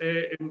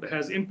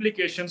has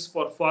implications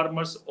for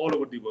farmers all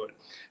over the world.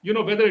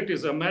 Whether it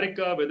is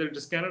America, whether it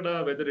is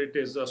Canada, whether it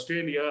is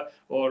Australia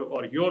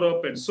or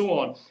Europe and so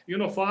on,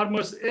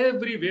 farmers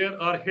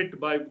everywhere are hit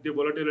by the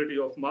volatility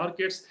of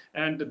markets,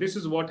 and this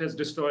is what has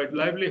destroyed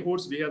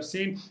livelihoods. We have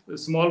seen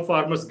small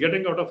farmers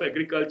getting out of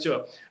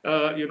agriculture,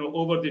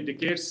 over the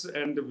decades,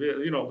 and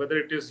whether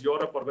it is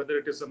Europe or whether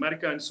it is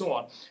America and so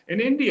on.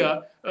 In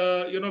India,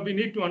 we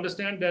need to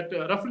understand that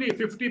roughly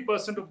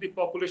 50% of the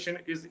population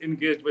is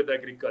engaged with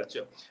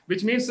agriculture,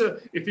 which means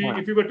if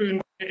you were to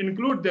invite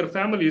include their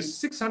families,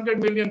 600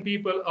 million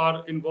people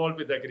are involved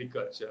with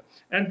agriculture,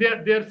 and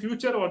their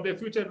future or their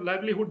future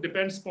livelihood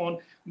depends upon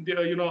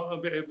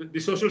the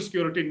social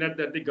security net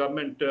that the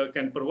government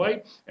can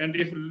provide. And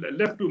if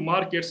left to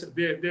markets,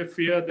 they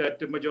fear that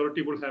the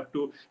majority will have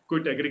to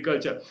quit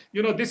agriculture.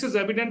 This is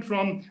evident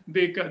from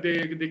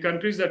the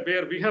countries that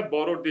where we have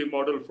borrowed the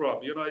model from.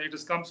 It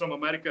has come from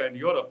America and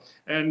Europe,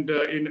 and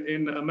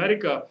in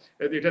America,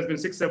 it has been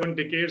 6-7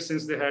 decades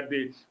since they had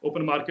the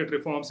open market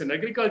reforms in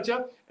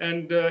agriculture.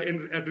 And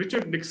at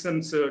Richard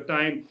Nixon's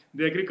time,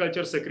 the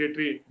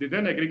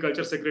then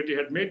agriculture secretary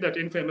had made that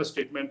infamous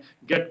statement,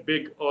 "Get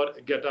big or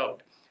get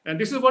out." And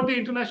this is what the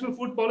International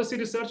Food Policy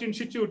Research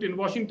Institute in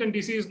Washington,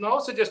 D.C. is now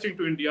suggesting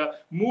to India: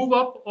 move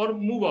up or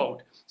move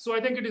out. So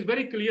I think it is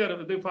very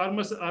clear the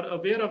farmers are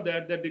aware of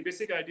that the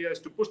basic idea is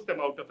to push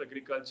them out of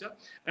agriculture,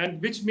 and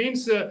which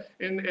means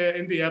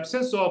in the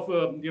absence of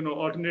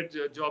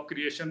alternate job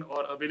creation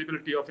or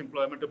availability of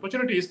employment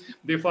opportunities,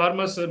 the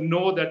farmers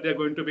know that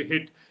they're going to be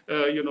hit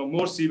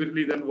more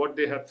severely than what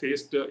they have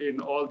faced in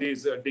all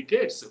these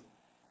decades.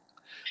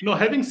 Now,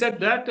 having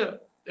said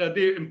that,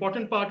 the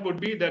important part would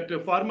be that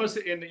farmers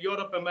in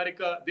Europe,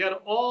 America, they are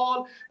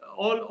all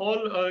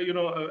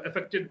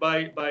affected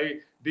by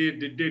the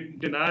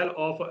denial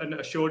of an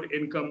assured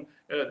income,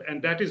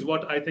 and that is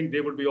what I think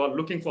they would be all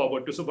looking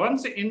forward to. So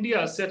once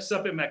India sets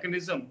up a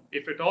mechanism,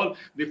 if at all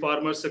the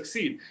farmers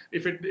succeed,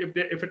 if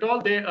at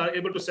all they are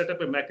able to set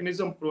up a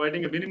mechanism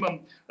providing a minimum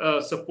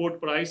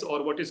support price,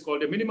 or what is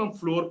called a minimum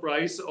floor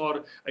price,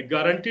 or a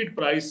guaranteed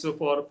price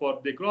for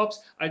the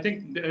crops, I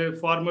think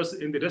farmers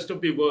in the rest of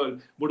the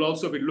world would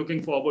also be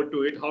looking forward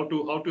to it, how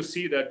to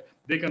see that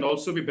they can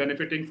also be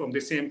benefiting from the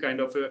same kind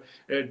of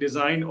a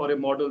design or a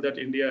model that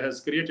India has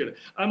created.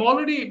 I'm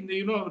already,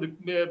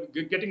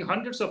 getting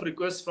hundreds of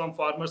requests from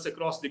farmers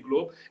across the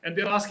globe, and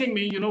they're asking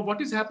me, what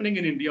is happening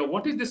in India?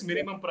 What is this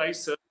minimum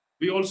price?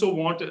 We also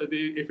want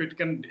if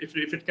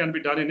it can be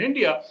done in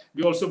India,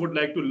 we also would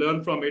like to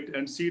learn from it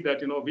and see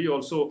that we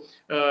also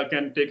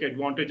can take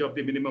advantage of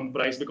the minimum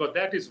price, because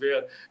that is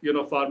where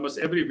farmers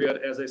everywhere,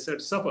 as I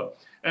said, suffer.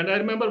 And I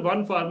remember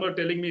one farmer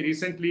telling me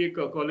recently,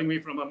 calling me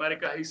from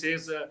America, he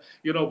says,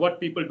 what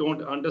people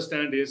don't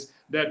understand is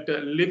that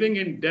living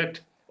in debt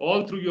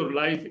all through your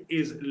life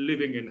is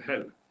living in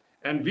hell.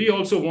 And we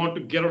also want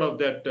to get out of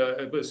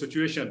that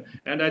situation.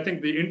 And I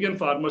think the Indian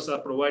farmers are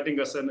providing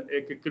us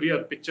a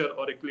clear picture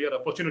or a clear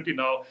opportunity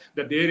now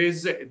that there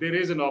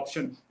is an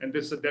option, and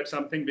that's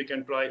something we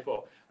can try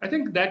for. I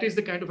think that is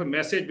the kind of a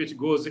message which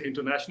goes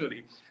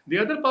internationally. The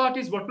other part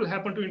is what will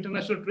happen to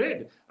international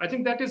trade. I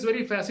think that is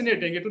very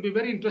fascinating. It will be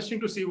very interesting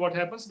to see what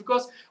happens,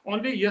 because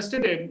only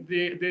yesterday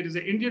there is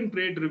an Indian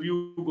trade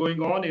review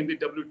going on in the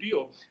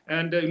WTO,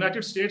 and the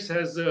United States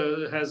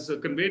has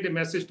conveyed a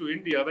message to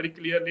India very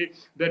clearly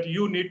that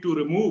you need to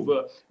remove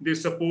the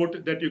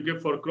support that you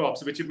give for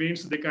crops, which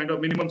means the kind of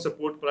minimum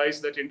support price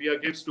that India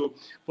gives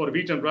for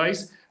wheat and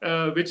rice,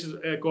 which is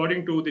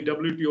according to the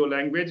WTO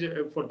language.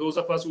 For those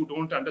of us who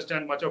don't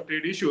understand much of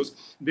trade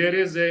issues, there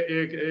is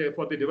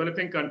for the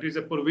developing countries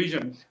a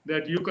provision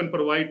that you can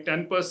provide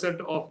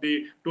 10% of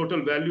the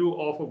total value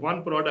of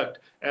one product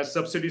as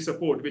subsidy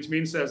support, which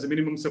means as a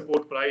minimum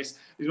support price.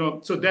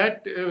 So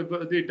that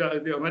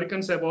the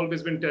Americans have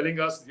always been telling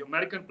us, the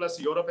American plus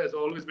Europe has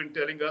always been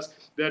telling us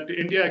that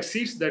India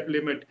exceeds that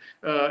limit,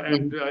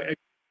 and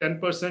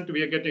 10%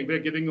 we're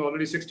giving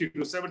already 60 to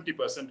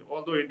 70%.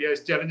 Although India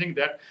is challenging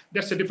that,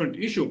 that's a different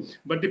issue.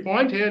 But the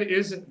point here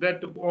is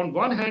that on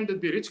one hand,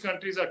 the rich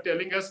countries are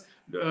telling us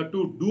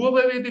to do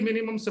away with the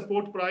minimum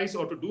support price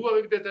or to do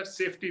away with that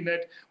safety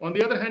net. On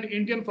the other hand,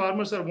 Indian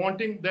farmers are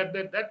wanting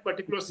that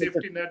particular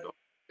safety net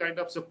kind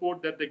of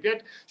support that they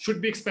get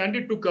should be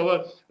expanded to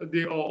cover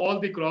all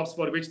the crops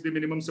for which the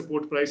minimum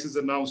support price is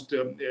announced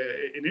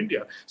in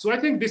India. So I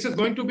think this is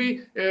going to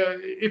be,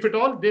 if at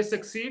all they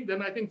succeed,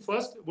 then I think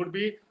first would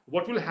be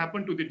what will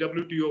happen to the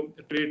WTO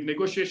trade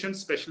negotiations,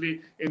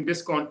 especially in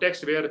this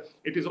context where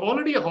it is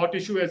already a hot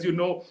issue. As you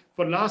know,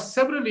 for last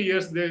several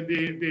years,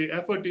 the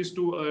effort is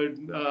to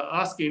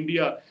ask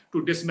India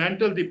to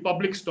dismantle the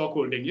public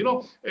stockholding.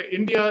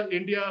 India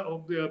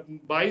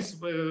buys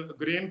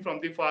grain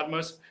from the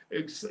farmers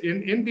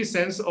in the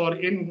sense or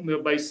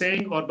by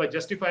saying or by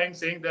justifying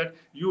saying that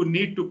you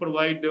need to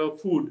provide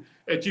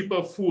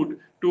cheaper food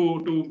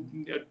to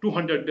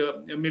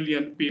 200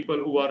 million people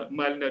who are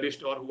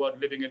malnourished or who are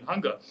living in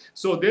hunger.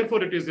 So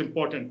therefore it is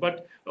important.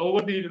 But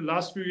over the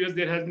last few years,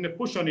 there has been a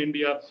push on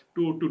India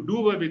to do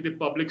away with the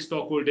public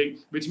stockholding,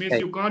 which means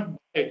you can't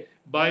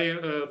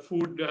buy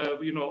food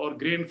or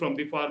grain from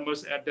the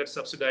farmers at that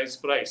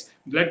subsidized price.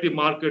 Let the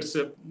markets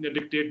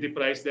dictate the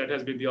price. That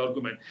has been the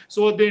argument.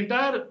 So the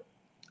entire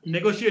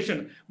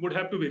negotiation would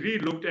have to be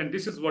relooked, and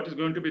this is what is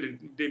going to be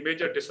the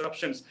major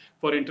disruptions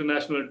for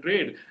international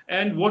trade.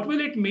 And what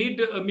will it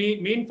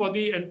mean for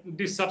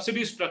the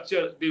subsidy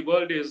structure the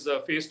world is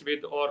faced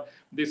with, or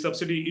the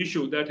subsidy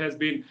issue that has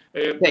been,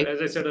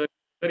 as I said,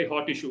 very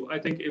hot issue. I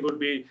think it would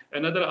be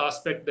another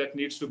aspect that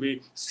needs to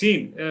be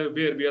seen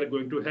where we are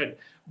going to head.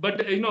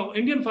 But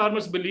Indian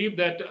farmers believe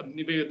that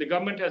the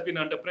government has been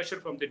under pressure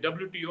from the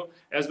WTO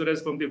as well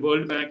as from the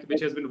World Bank,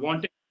 which has been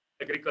wanting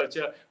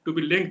agriculture to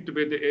be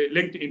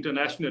linked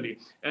internationally.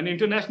 And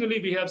internationally,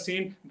 we have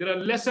seen there are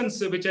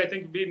lessons which I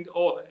think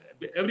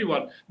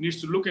everyone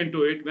needs to look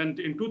into it. When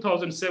in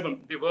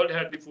 2007 the world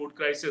had the food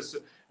crisis,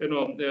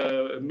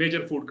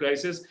 major food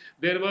crisis,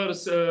 there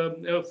was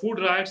food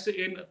riots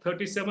in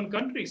 37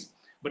 countries.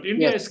 But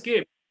India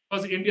escaped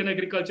because Indian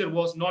agriculture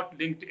was not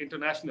linked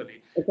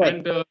internationally. Okay.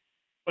 And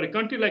for a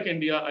country like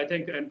India, I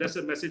think, and that's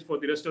a message for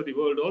the rest of the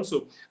world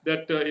also,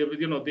 that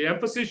the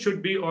emphasis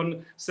should be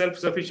on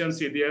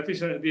self-sufficiency. The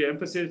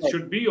emphasis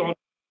should be on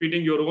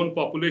feeding your own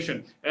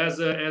population. As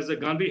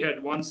Gandhi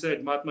had once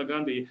said, Mahatma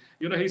Gandhi,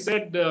 he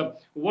said,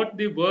 what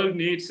the world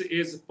needs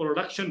is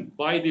production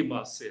by the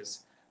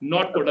masses,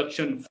 not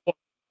production for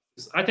the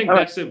masses. I think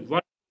that's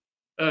one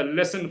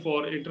lesson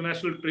for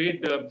international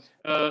trade,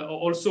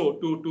 also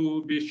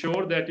to be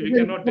sure that we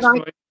cannot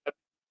destroy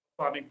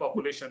farming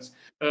populations,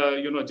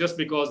 just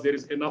because there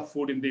is enough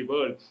food in the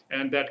world,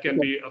 and that can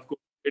be, of course,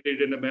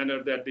 created in a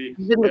manner that the.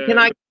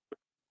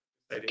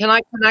 Can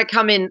I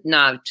come in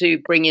now to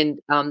bring in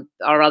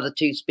our other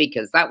two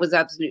speakers? That was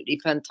absolutely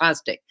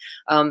fantastic.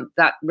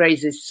 That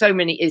raises so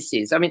many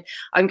issues. I mean,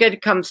 I'm going to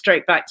come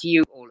straight back to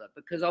you, Orla,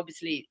 because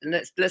obviously,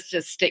 let's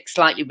just stick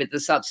slightly with the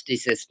subsidy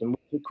system.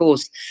 Of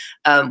course,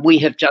 we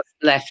have just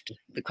left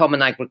the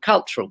Common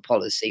Agricultural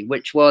Policy,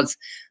 which was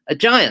a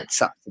giant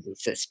subsidy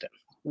system.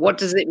 What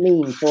does it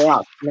mean for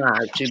us now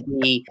to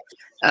be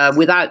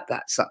without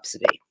that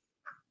subsidy?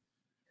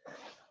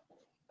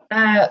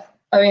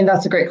 I mean,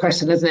 that's a great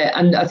question, isn't it?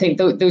 And I think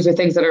those are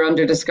things that are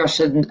under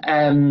discussion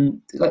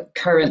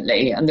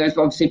currently. And there's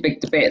obviously big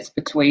debates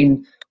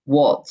between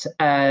what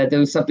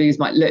those subsidies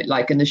might look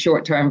like in the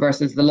short term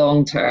versus the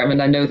long term.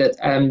 And I know that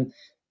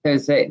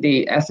there's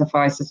the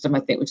SFI system,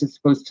 I think, which is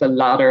supposed to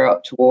ladder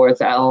up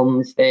towards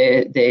ELMS,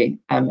 the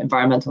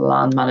environmental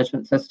land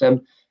management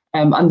system.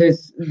 And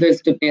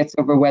there's debates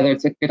over whether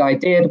it's a good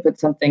idea to put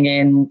something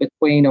in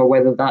between, or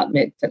whether that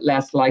makes it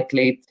less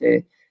likely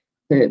to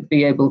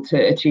be able to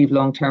achieve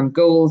long-term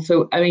goals.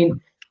 So, I mean,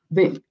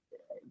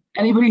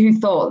 anybody who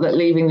thought that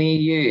leaving the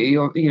EU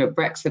or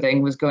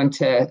Brexiting was going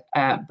to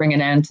bring an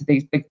end to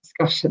these big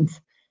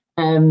discussions,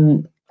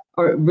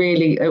 or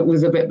really it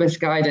was a bit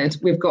misguided.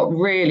 We've got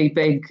really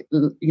big,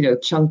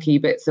 chunky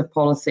bits of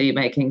policy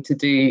making to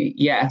do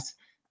yet,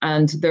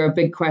 and there are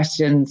big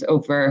questions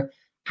over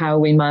how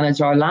we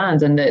manage our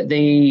land and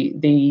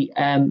the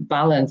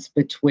balance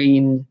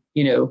between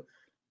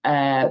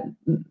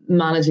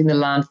managing the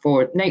land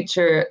for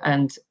nature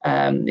and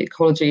the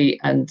ecology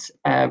and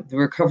the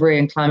recovery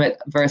and climate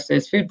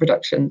versus food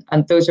production.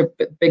 And those are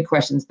big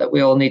questions that we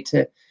all need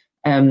to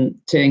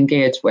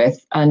engage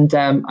with. And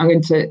I'm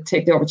going to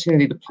take the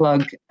opportunity to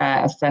plug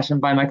a session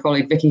by my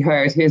colleague Vicky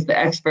Hurd, who is the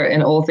expert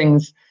in all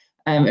things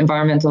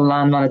environmental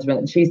land management,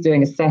 and she's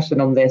doing a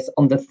session on this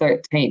on the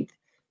 13th.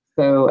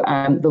 So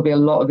there'll be a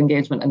lot of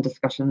engagement and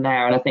discussion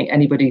there. And I think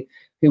anybody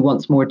who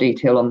wants more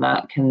detail on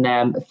that can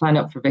sign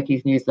up for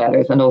Vicky's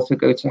newsletters and also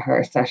go to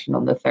her session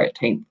on the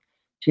 13th.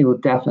 She will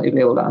definitely be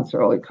able to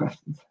answer all your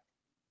questions.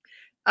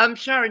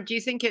 Sharon, do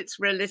you think it's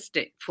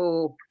realistic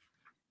for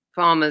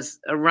farmers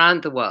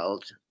around the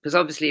world? Because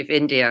obviously if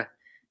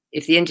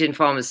the Indian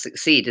farmers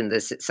succeed in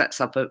this, it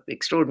sets up an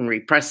extraordinary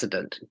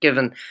precedent,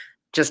 given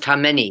just how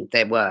many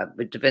there were,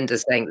 with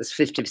Devinder saying there's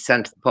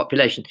 50% of the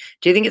population.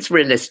 Do you think it's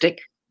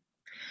realistic?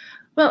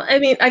 Well, I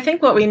mean, I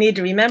think what we need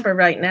to remember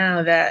right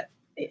now that,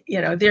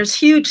 there's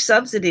huge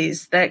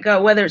subsidies that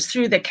go, whether it's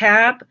through the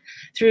CAP,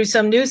 through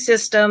some new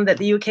system that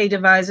the UK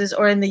devises,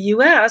 or in the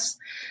US,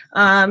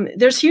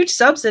 there's huge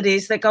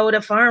subsidies that go to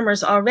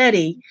farmers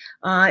already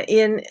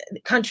in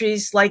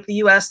countries like the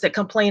US that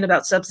complain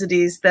about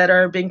subsidies that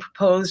are being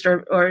proposed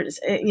or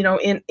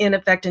in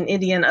effect in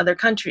India and other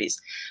countries.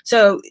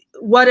 So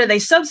what are they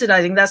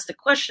subsidizing? That's the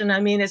question.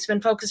 I mean, it's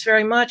been focused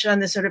very much on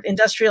this sort of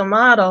industrial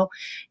model.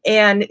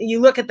 And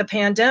you look at the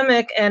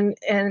pandemic and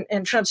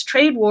Trump's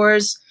trade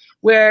wars,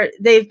 where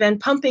they've been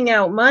pumping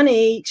out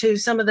money to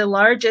some of the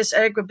largest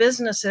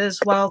agribusinesses,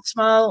 while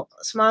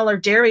smaller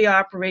dairy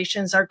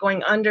operations are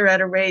going under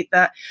at a rate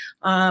that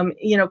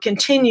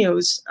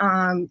continues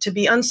to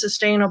be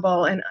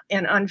unsustainable and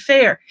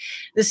unfair.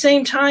 The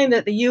same time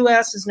that the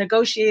U.S. is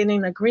negotiating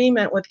an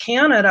agreement with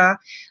Canada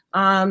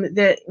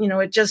that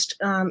it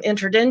just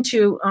entered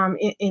into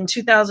in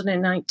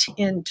 2019,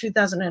 in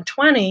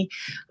 2020,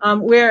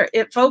 where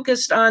it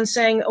focused on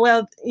saying,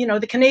 well,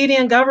 the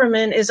Canadian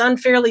government is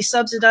unfairly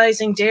subsidizing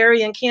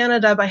dairy in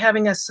Canada by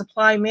having a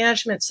supply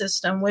management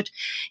system, which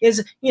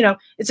is,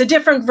 it's a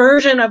different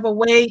version of a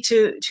way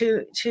to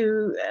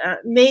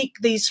make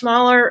these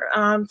smaller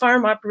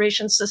farm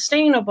operations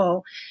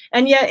sustainable.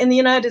 And yet in the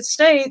United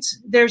States,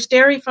 there's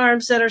dairy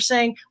farms that are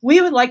saying,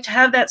 we would like to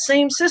have that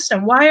same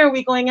system. Why are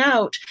we going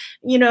out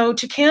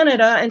to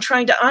Canada and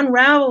trying to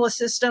unravel a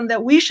system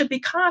that we should be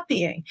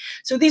copying?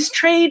 So these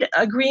trade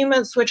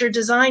agreements, which are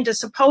designed to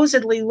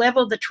supposedly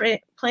level the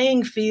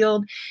playing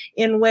field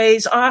in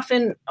ways,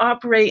 often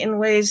operate in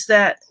ways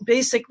that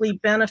basically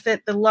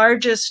benefit the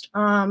largest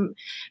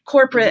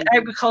corporate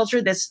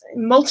agriculture that's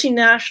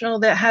multinational,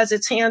 that has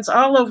its hands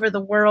all over the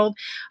world,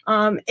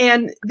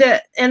 and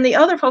the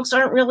other folks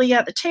aren't really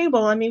at the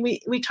table. I mean,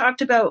 we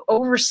talked about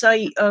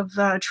oversight of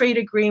trade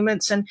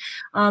agreements and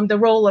the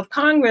role of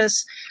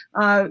Congress.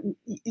 The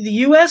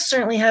U.S.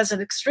 certainly has an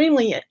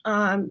extremely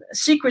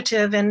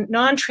secretive and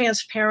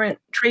non-transparent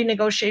trade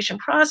negotiation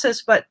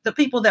process, but the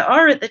people that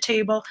are at the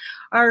table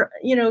are,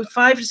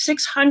 500 to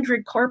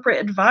 600 corporate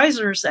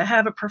advisors that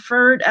have a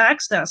preferred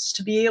access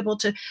to be able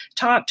to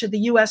talk to the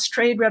U.S.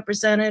 trade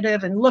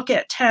representative and look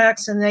at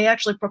text, and they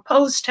actually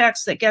propose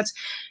text that gets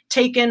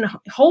taken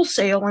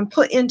wholesale and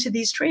put into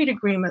these trade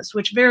agreements,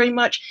 which very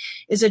much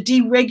is a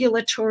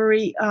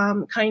deregulatory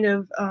kind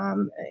of,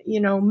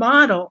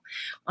 model.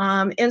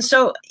 And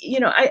so,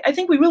 I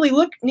think we really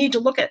need to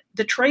look at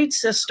the trade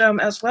system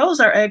as well as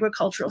our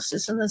agricultural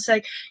system and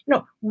say,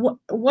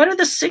 what are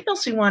the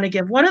signals we want to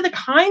give? What are the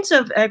kinds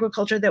of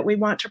agriculture that we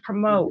want to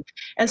promote?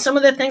 And some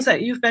of the things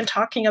that you've been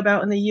talking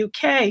about in the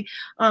UK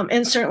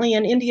and certainly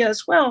in India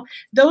as well,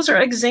 those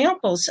are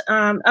examples.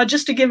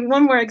 Just to give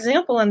one more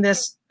example on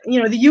this,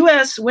 the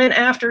U.S. went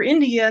after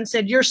India and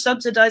said, you're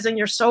subsidizing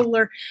your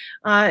solar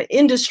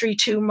industry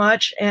too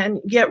much, and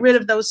get rid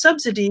of those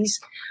subsidies,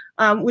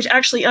 which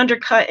actually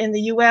undercut in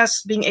the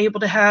U.S. being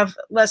able to have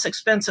less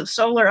expensive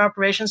solar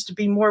operations to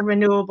be more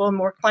renewable and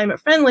more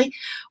climate friendly.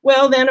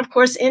 Well, then, of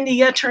course,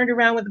 India turned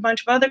around with a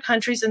bunch of other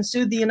countries and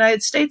sued the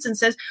United States and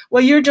says,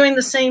 well, you're doing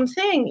the same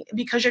thing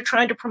because you're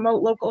trying to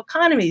promote local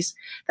economies.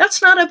 That's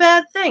not a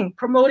bad thing,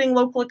 promoting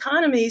local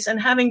economies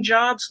and having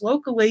jobs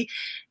locally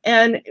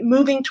and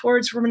moving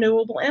towards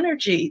renewable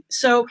energy.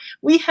 So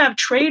we have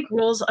trade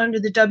rules under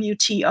the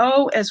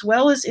WTO as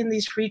well as in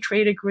these free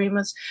trade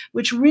agreements,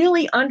 which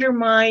really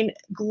undermine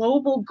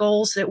global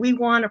goals that we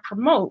want to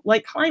promote,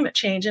 like climate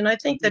change. And I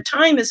think the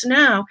time is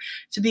now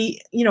to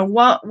be,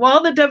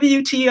 while the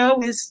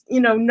WTO is,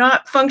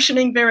 not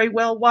functioning very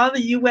well, while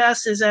the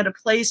US is at a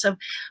place of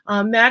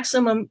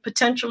maximum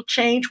potential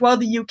change, while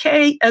the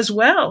UK as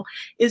well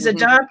is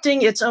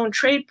adopting its own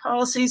trade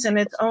policies and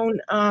its own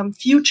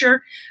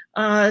future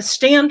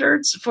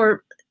standards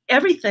for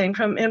everything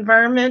from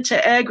environment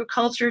to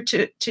agriculture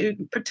to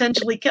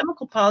potentially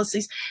chemical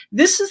policies.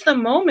 This is the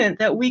moment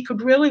that we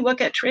could really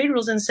look at trade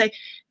rules and say,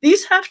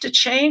 these have to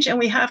change,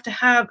 and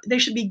they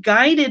should be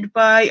guided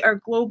by our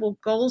global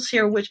goals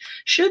here, which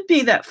should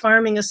be that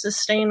farming is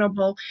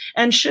sustainable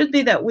and should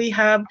be that we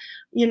have,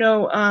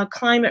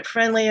 climate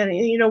friendly, and,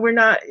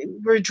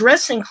 we're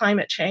addressing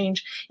climate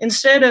change.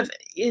 Instead of,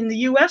 in the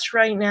US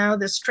right now,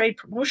 this Trade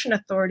Promotion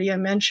Authority I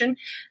mentioned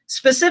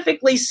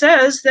specifically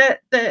says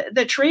that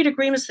the trade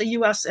agreements the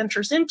US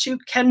enters into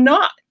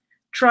cannot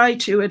try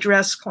to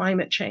address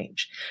climate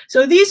change.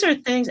 So these are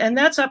things, and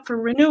that's up for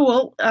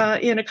renewal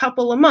in a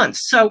couple of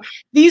months. So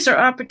these are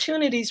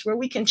opportunities where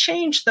we can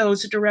change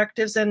those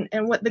directives and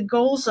what the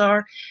goals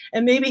are,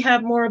 and maybe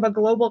have more of a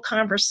global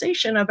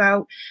conversation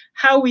about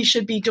how we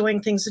should be doing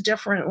things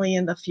differently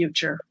in the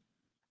future.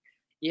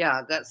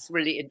 Yeah, that's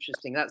really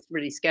interesting. That's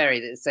really scary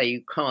that say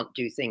you can't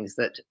do things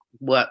that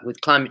work with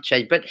climate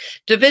change. But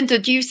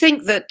Devinder, do you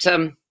think that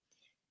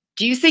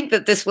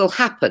this will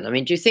happen? I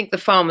mean, do you think the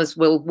farmers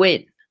will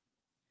win?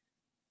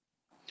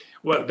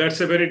 Well, that's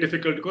a very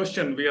difficult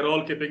question. We are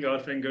all keeping our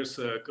fingers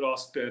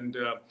crossed, and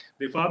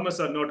the farmers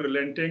are not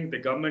relenting. The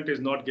government is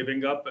not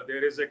giving up.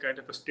 There is a kind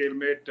of a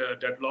stalemate,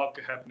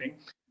 deadlock happening.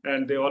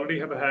 And they already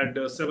have had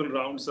 7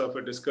 rounds of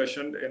a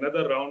discussion.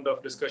 Another round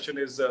of discussion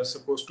is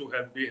supposed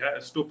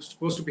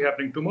to be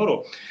happening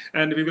tomorrow,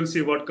 and we will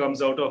see what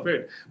comes out of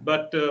it.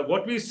 But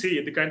what we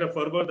see, the kind of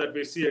fervor that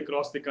we see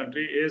across the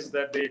country, is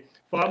that the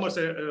farmers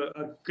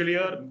are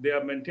clear. They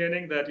are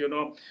maintaining that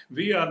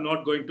we are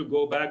not going to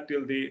go back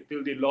till the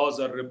laws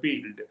are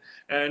repealed,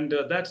 and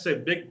that's a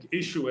big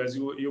issue, as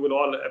you will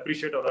all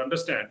appreciate or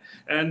understand.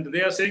 And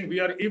they are saying we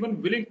are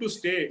even willing to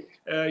stay,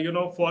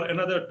 for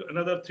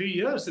another 3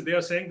 years. They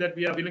are saying that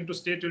we are willing to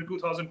stay till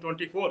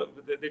 2024,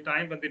 the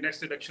time when the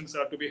next elections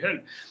are to be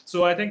held.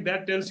 So I think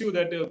that tells you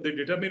that the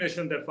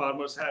determination that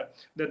farmers have,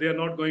 that they are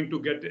not going to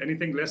get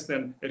anything less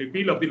than a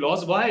repeal of the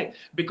laws. Why?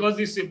 Because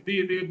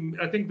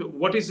I think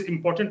what is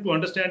important to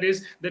understand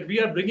is that we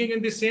are bringing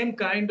in the same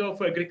kind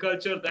of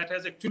agriculture that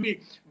has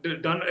actually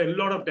done a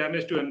lot of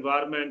damage to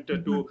environment,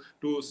 to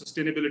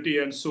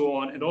sustainability and so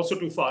on, and also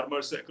to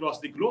farmers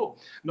across the globe.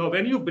 Now,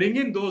 when you bring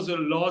in those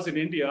laws in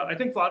India, I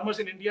think farmers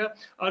in India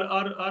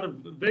are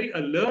very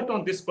alert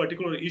on this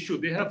particular issue.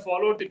 They have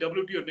followed the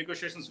WTO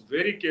negotiations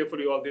very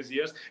carefully all these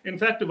years. In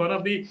fact, one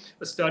of the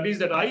studies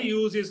that I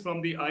use is from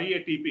the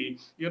IATP.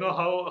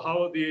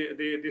 How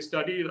the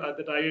study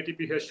that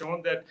IATP has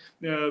shown that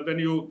when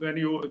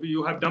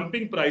you have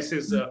dumping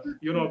prices,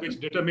 which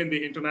determine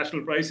the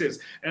international prices,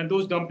 and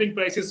those dumping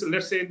prices,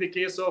 let's say in the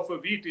case of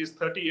wheat, is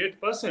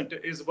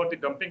 38% is what the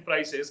dumping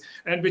price is,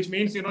 and which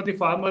means the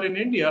farmer in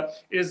India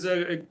is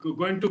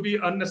going to be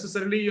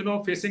unnecessarily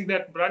facing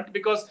that brunt,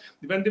 because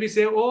when we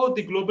say, oh,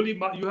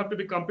 the you have to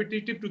be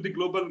competitive to the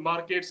global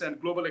markets and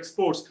global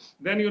exports.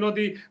 Then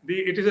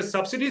it is the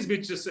subsidies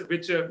which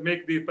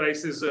make the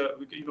prices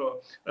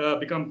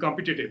become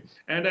competitive.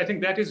 And I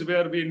think that is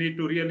where we need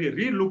to really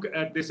relook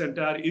at this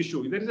entire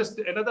issue. There is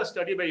another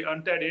study by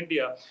UNTAD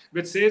India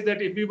which says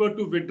that if we were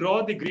to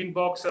withdraw the green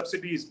box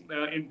subsidies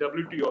in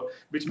WTO,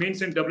 which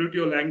means in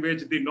WTO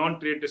language the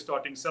non-trade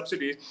distorting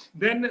subsidies,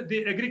 then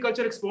the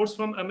agriculture exports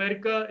from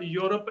America,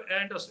 Europe,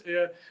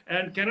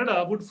 and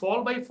Canada would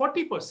fall by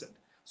 40%.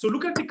 So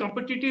look at the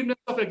competitiveness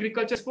of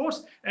agriculture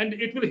exports, and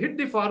it will hit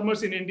the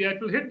farmers in India,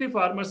 it will hit the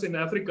farmers in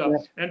Africa.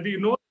 Yeah. And we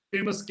know the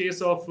famous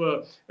case of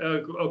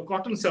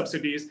cotton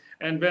subsidies.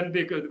 And when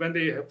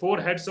the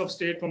 4 heads of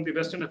state from the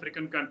Western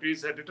African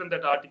countries had written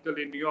that article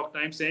in New York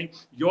Times saying,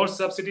 your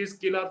subsidies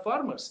kill our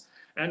farmers.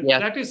 And yeah.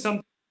 That is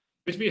something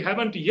which we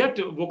haven't yet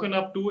woken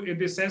up to, in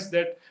the sense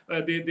that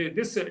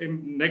this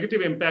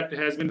negative impact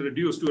has been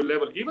reduced to a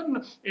level.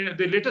 Even in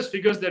the latest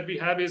figures that we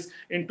have is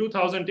in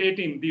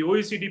 2018, the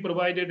OECD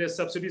provided a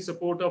subsidy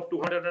support of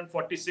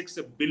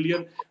 $246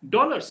 billion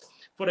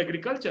for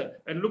agriculture.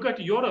 And look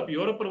at Europe.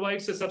 Europe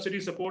provides a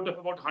subsidy support of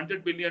about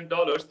 $100 billion,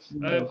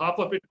 half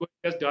of it going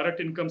as direct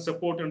income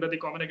support under the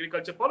Common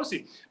Agriculture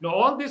Policy. Now,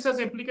 all this has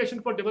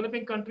implication for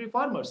developing country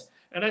farmers.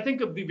 And I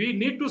think we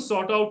need to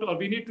sort out, or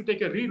we need to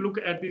take a relook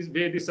at the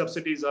way the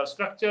subsidies are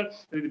structured,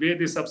 and the way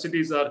the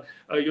subsidies are,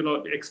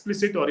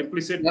 explicit or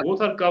implicit, yep.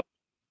 Both are covered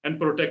and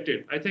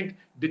protected. I think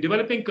the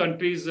developing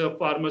countries'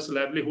 farmers'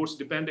 livelihoods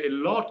depend a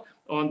lot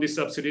on the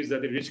subsidies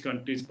that the rich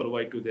countries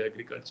provide to their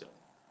agriculture.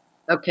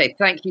 Okay,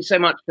 thank you so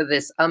much for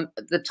this.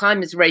 The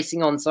time is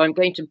racing on, so I'm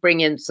going to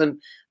bring in some,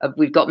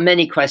 we've got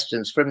many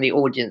questions from the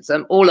audience.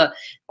 Orla,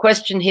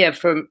 question here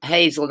from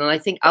Hazel, and I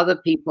think other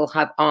people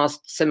have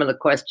asked similar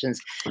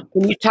questions.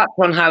 Can you touch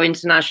on how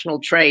international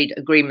trade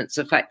agreements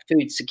affect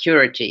food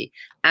security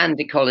and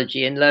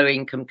ecology in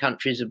low-income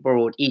countries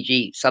abroad,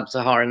 e.g.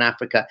 sub-Saharan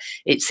Africa?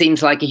 It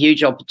seems like a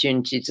huge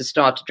opportunity to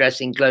start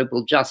addressing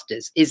global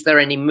justice. Is there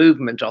any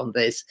movement on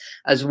this,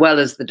 as well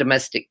as the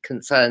domestic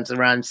concerns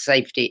around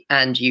safety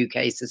and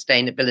UK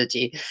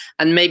sustainability?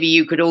 And maybe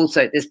you could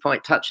also at this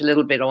point touch a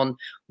little bit on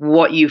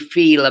what you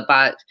feel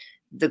about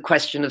the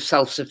question of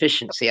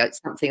self-sufficiency.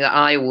 It's something that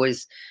I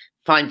always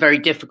find very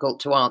difficult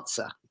to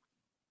answer.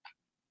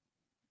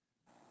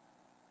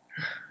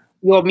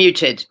 You're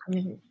muted.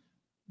 Mm-hmm.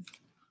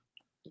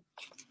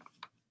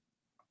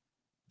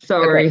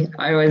 Sorry, okay.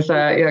 I was,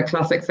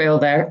 classic fail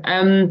there.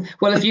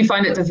 Well, if you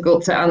find it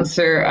difficult to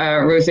answer,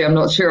 Rosie, I'm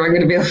not sure I'm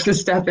going to be able to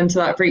step into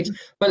that breach.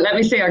 But let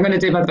me say, I'm going to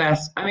do my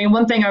best. I mean,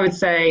 one thing I would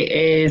say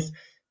is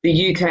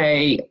the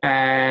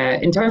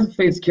UK, in terms of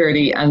food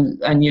security and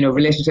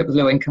relationship with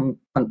low-income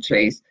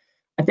countries,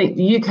 I think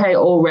the UK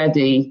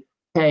already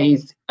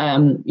pays,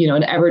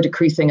 an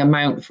ever-decreasing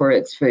amount for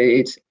its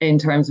food in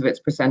terms of its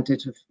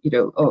percentage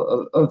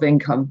of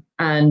income.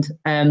 And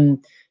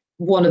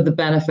one of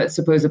the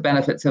supposed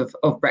benefits of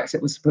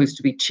Brexit was supposed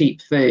to be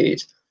cheap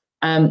food.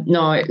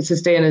 Now,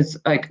 Sustain is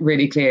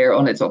really clear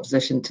on its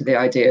opposition to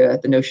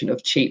the notion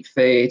of cheap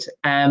food.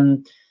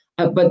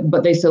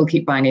 But they still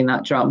keep banging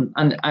that drum,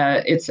 and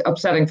it's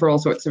upsetting for all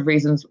sorts of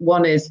reasons.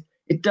 One is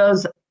it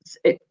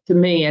to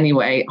me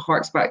anyway,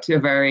 harks back to a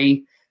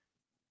very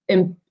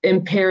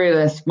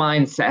imperialist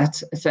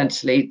mindset,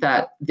 essentially,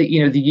 that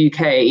the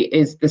UK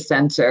is the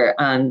centre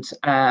and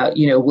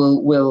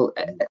will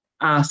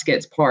ask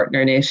its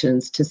partner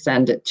nations to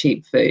send it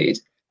cheap food,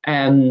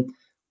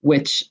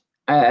 which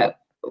I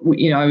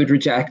would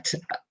reject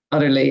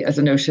utterly as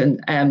a notion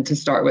to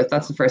start with.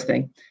 That's the first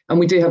thing. And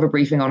we do have a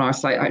briefing on our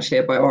site actually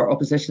about our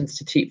oppositions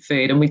to cheap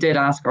food, and we did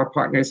ask our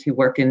partners who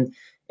work in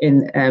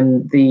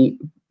the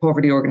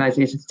poverty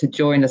organisations to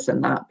join us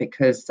in that,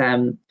 because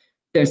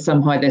there's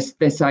somehow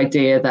this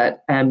idea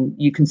that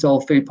you can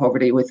solve food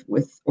poverty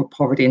or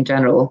poverty in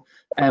general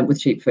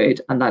with cheap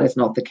food, and that is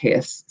not the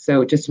case.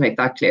 So just to make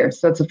that clear.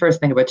 So that's the first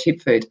thing about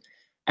cheap food.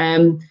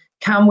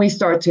 Can we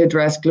start to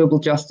address global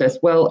justice?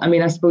 Well, I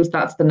mean, I suppose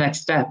that's the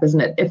next step,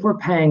 isn't it? If we're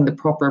paying the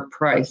proper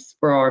price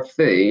for our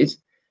food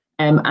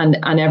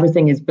and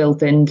everything is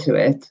built into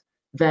it,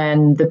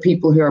 then the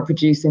people who are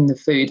producing the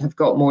food have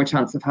got more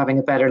chance of having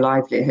a better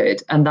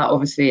livelihood. And that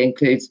obviously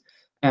includes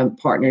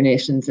partner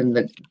nations in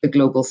the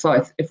global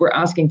south. If we're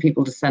asking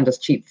people to send us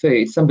cheap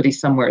food, somebody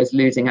somewhere is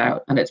losing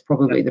out, and it's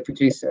probably the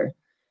producer.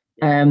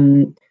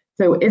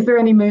 So is there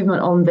any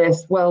movement on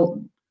this? Well,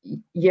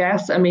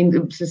 yes. I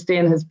mean,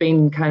 Sustain has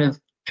been kind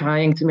of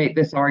trying to make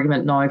this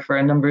argument now for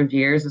a number of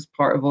years as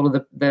part of all of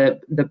the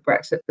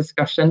Brexit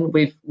discussion.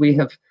 We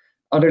have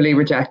utterly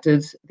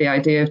rejected the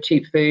idea of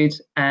cheap food,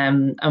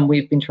 and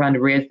we've been trying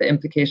to raise the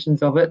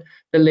implications of it.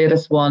 The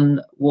latest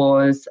one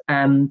was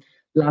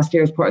last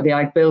year as part of the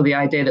Ag Bill, the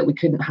idea that we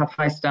couldn't have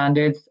high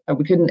standards,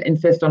 we couldn't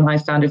insist on high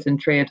standards in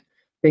trade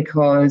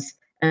because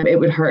it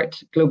would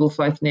hurt global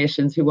South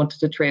nations who wanted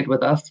to trade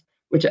with us,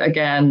 which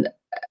again,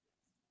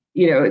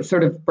 it's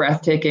sort of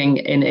breathtaking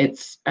in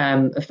its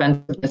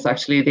offensiveness,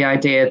 actually, the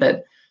idea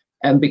that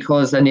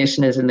because a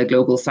nation is in the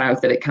global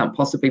South that it can't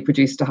possibly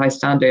produce to high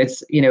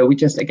standards. We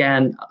just,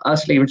 again,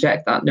 utterly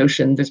reject that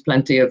notion. There's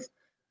plenty of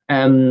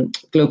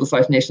Global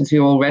South nations who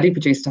already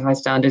produce to high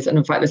standards. And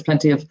in fact, there's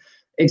plenty of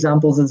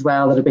examples as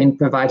well that have been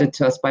provided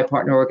to us by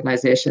partner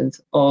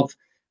organizations of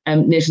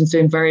nations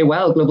doing very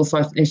well, Global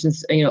South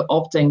nations,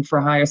 opting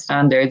for higher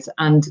standards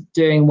and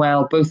doing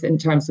well, both in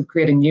terms of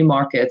creating new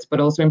markets, but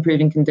also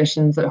improving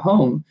conditions at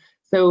home.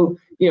 So,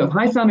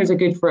 high standards are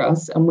good for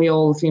us, and we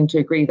all seem to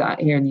agree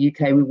that here in the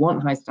UK, we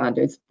want high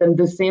standards. Then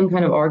the same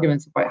kind of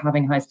arguments about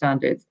having high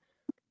standards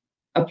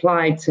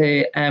apply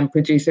to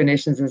producer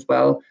nations as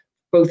well.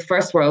 Both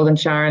First World, and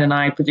Sharon and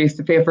I produced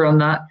a paper on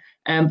that,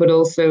 but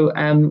also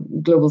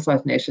Global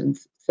South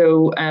nations.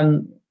 So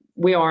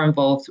we are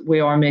involved, we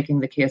are making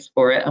the case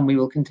for it, and we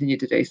will continue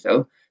to do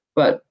so.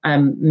 But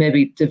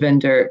maybe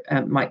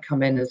Devinder might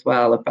come in as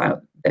well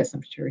about this.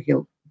 I'm sure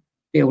he'll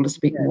be able to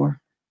speak more.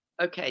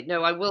 Okay,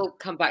 no, I will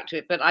come back to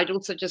it, but I'd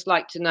also just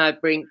like to now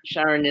bring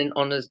Sharon in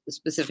on a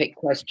specific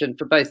question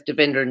for both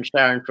Devinder and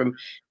Sharon from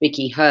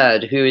Vicky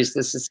Hurd, who is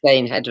the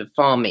Sustain Head of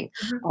Farming.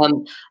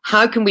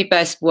 How can we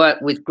best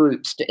work with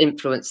groups to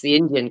influence the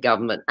Indian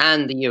government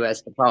and the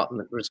US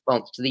Department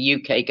response to the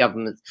UK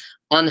government's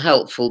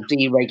unhelpful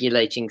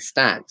deregulating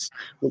stance,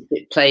 which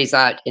it plays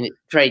out in its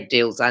trade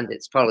deals and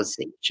its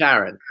policy?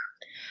 Sharon?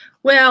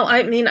 Well,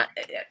 I mean,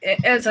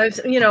 as I've,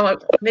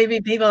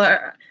 maybe people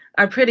are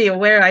pretty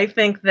aware. I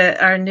think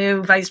that our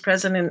new vice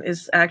president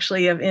is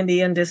actually of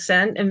Indian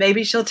descent, and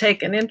maybe she'll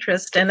take an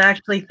interest in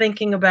actually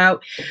thinking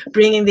about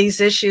bringing these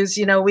issues.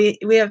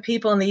 We have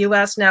people in the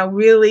US now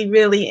really,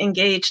 really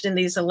engaged in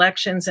these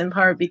elections, in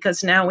part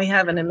because now we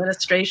have an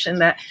administration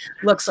that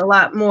looks a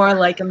lot more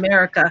like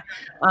America,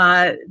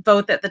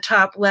 both at the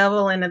top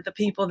level and at the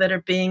people that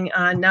are being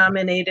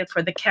nominated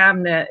for the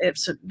cabinet.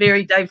 It's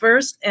very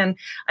diverse, and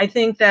I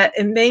think that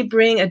it may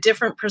bring a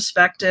different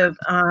perspective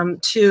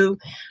to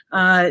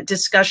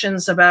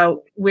discussions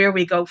about where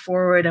we go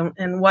forward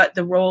and what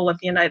the role of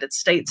the United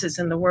States is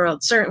in the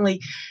world. Certainly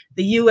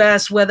the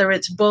US, whether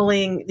it's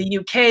bullying the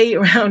UK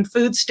around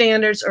food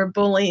standards or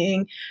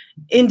bullying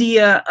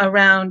India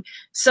around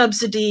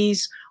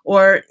subsidies,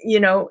 or,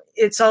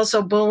 it's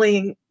also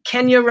bullying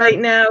Kenya right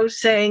now,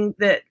 saying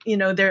that,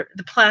 the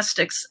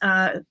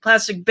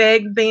plastic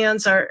bag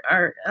bans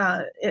are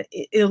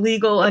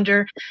illegal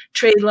under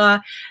trade law.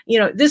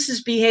 This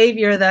is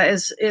behavior that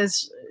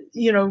is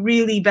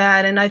really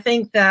bad. And I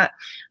think that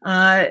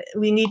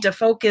we need to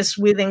focus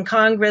within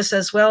Congress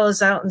as well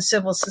as out in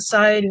civil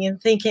society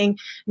and thinking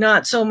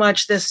not so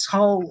much this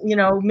whole,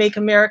 make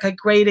America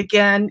great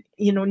again,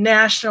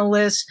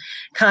 nationalist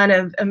kind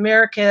of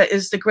America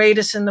is the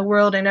greatest in the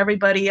world and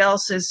everybody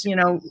else is,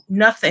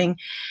 nothing,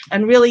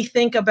 and really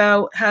think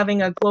about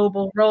having a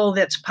global role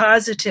that's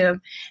positive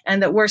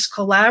and that works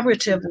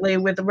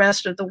collaboratively with the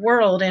rest of the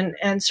world.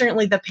 And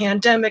certainly the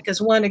pandemic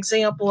is one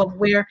example of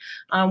where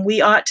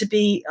we ought to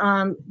be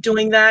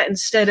doing that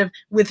instead of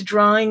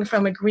withdrawing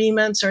from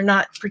agreements or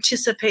not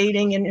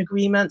participating in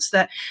agreements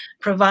that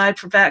provide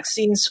for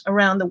vaccines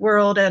around the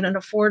world at an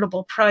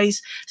affordable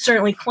price.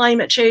 Certainly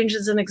climate change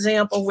is an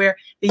example where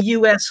the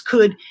US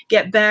could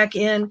get back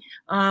in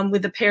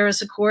with the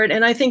Paris Accord.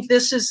 And I think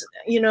this is,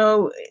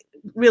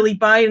 really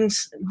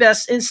Biden's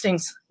best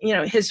instincts.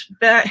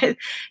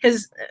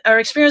 Our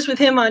experience with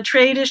him on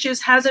trade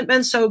issues hasn't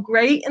been so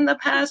great in the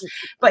past,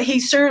 but he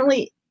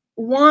certainly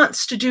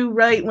wants to do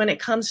right when it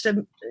comes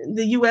to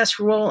the U.S.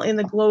 role in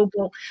the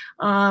global,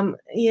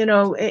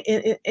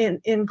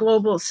 in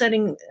global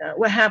setting,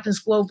 what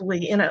happens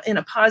globally in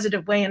a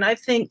positive way. And I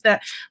think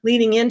that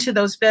leading into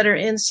those better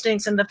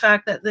instincts and the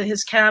fact that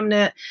his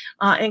cabinet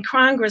and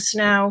Congress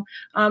now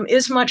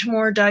is much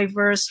more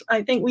diverse,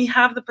 I think we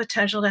have the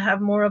potential to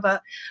have more of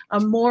a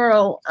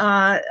moral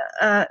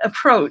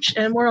approach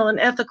and moral and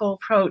ethical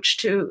approach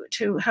to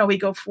how we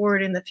go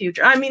forward in the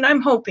future. I mean,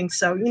 I'm hoping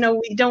so.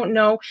 We don't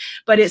know,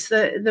 but it's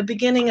the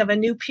beginning of a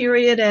new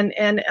period,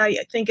 and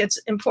I think it's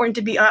important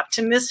to be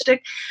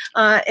optimistic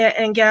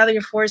and gather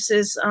your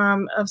forces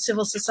of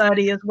civil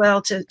society as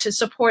well to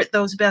support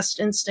those best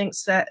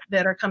instincts that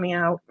are coming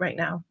out right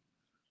now.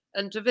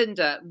 And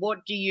Devinder,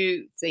 what do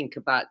you think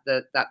about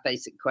that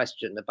basic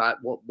question about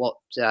what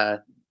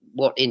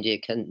India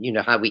can,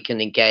 how we can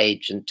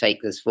engage and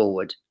take this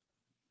forward?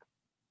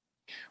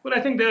 Well, I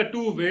think there are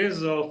two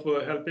ways of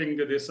helping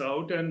this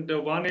out, and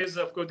one is,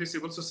 of course, the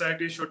civil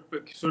society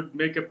should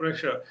make a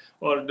pressure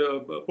or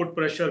put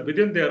pressure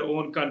within their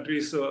own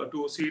countries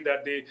to see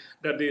that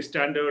the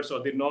standards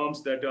or the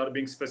norms that are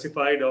being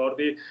specified or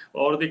the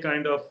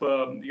kind of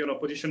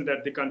position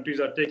that the countries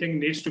are taking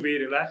needs to be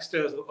relaxed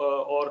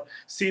or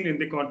seen in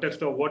the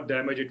context of what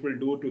damage it will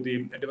do to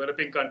the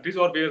developing countries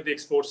or where the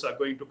exports are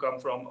going to come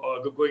from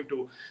or going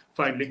to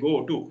finally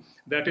go to.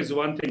 That is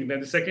one thing.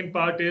 Then the second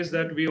part is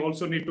that we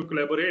also need to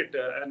collaborate,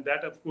 and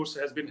that of course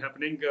has been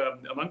happening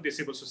among the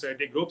civil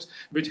society groups,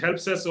 which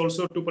helps us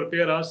also to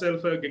prepare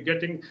ourselves.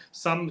 Getting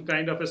some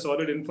kind of a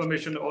solid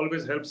information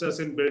always helps us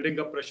in building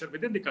up pressure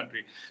within the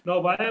country. Now,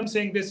 why I'm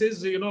saying this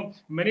is,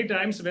 many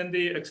times when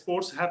the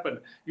exports happen,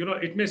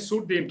 it may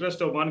suit the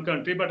interest of one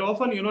country, but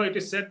often, it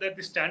is said that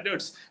the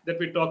standards that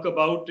we talk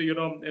about,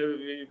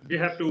 we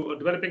have to,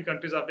 developing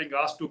countries are being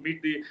asked to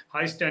meet the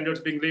high standards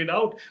being laid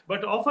out.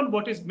 But often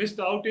what is missed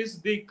out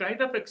is the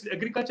kind of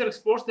agricultural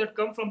exports that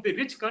come from the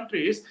rich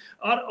countries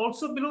are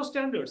also below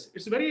standards.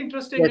 It's very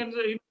interesting, yes. And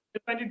I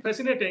find it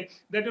fascinating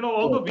that,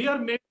 although we are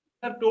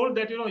told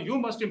that, you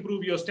must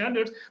improve your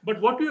standards, but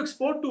what you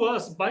export to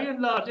us by and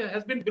large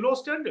has been below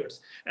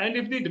standards. And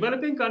if the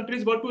developing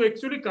countries were to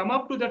actually come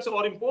up to that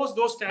or impose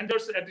those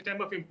standards at the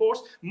time of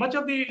imports, much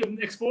of the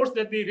exports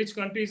that the rich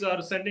countries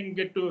are sending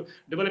it to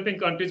developing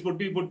countries would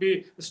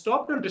be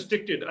stopped and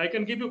restricted. I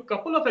can give you a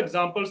couple of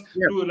examples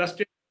to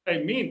illustrate. I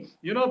mean,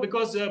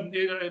 because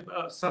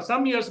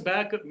some years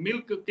back,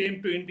 milk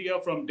came to India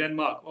from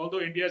Denmark, although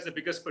India is the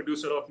biggest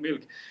producer of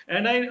milk.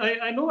 And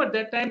I know at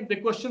that time the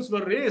questions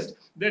were raised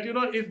that,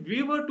 if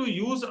we were to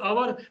use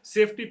our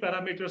safety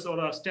parameters or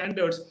our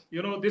standards,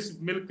 this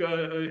milk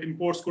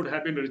imports could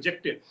have been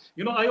rejected.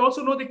 I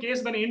also know the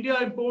case when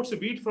India imports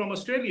wheat from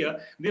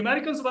Australia, the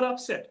Americans were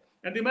upset.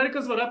 And the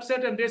Americans were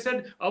upset, and they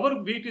said, our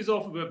wheat is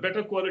of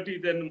better quality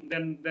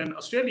than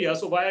Australia,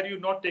 so why are you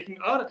not taking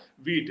our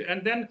wheat?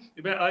 And then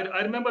I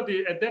remember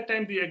at that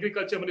time, the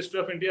Agriculture Minister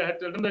of India had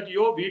told them that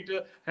your wheat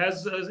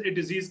has a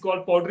disease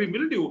called powdery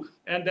mildew,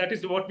 and that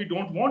is what we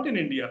don't want in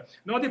India.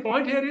 Now, the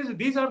point here is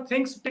these are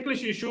things,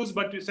 ticklish issues,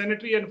 but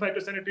sanitary and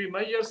phytosanitary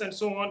measures and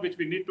so on, which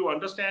we need to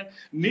understand,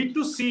 need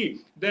to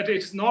see that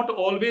it's not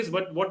always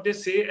what they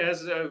say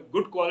as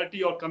good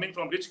quality or coming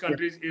from rich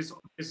countries is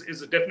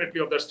definitely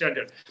of that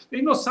standard.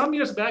 Some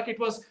years back, it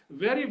was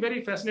very, very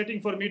fascinating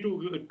for me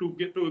to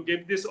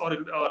give this or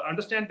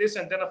understand this,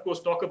 and then, of course,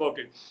 talk about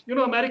it.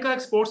 America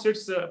exports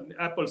its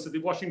apples, the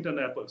Washington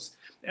apples,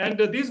 and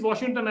these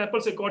Washington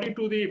apples, according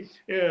to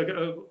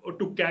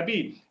to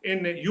Cabby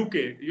in UK,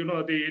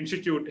 the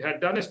institute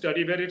had done a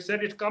study where it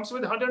said it comes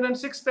with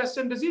 106 pests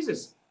and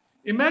diseases.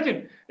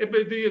 Imagine if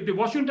the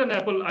Washington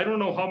apple, I don't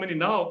know how many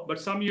now,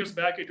 but some years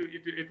back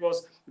it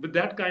was with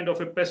that kind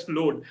of a pest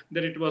load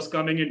that it was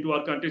coming into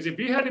our countries. If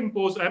we had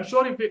imposed, I'm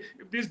sure if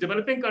these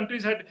developing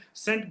countries had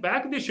sent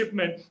back the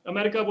shipment,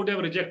 America would have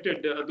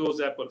rejected those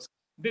apples.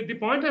 The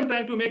point I'm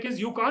trying to make is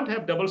you can't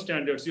have double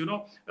standards.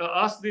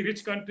 Ask the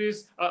rich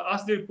countries,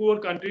 ask the poor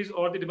countries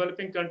or the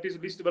developing countries,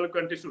 least developed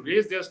countries to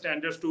raise their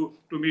standards to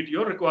meet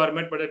your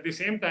requirement. But at the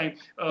same time,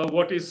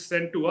 what is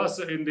sent to us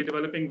in the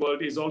developing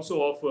world is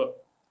also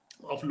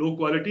of low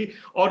quality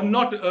or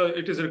not.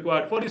 It is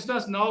required. For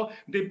instance, now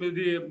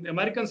the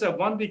Americans have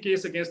won the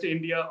case against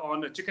India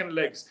on chicken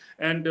legs,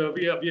 and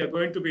we are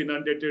going to be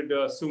inundated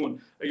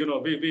soon.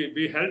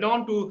 We held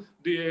on to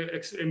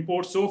the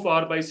imports so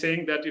far by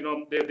saying that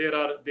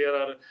there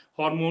are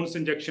hormones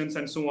injections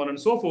and so on and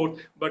so forth,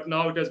 but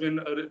now it has been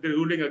the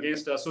ruling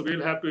against us, so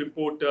we'll have to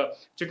import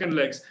chicken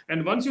legs.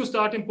 And once you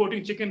start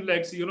importing chicken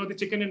legs, the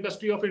chicken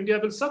industry of India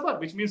will suffer,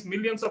 which means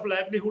millions of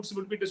livelihoods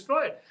will be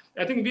destroyed.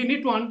 I think we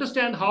need to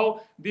understand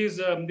how these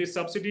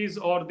subsidies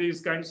or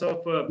these kinds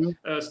of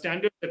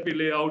standards that we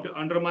lay out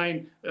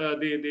undermine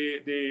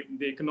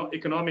the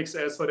economics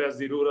as far as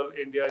the rural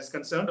India is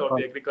concerned or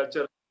the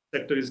agriculture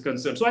sector is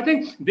concerned. So I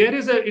think there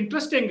is an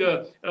interesting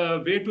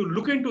way to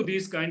look into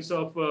these kinds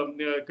of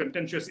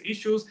contentious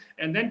issues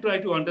and then try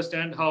to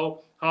understand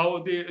how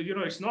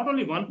it's not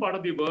only one part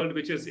of the world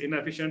which is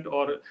inefficient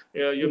or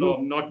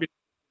not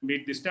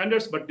meet the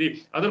standards, but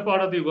the other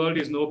part of the world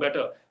is no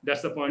better.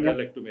 That's the point I'd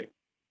like to make.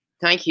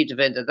 Thank you,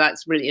 Devinder.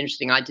 That's really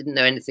interesting. I didn't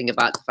know anything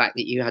about the fact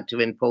that you had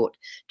to import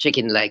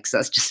chicken legs.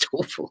 That's just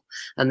awful.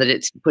 And that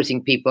it's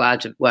putting people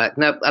out of work.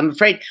 Now, I'm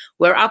afraid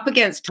we're up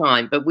against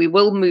time, but we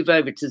will move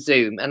over to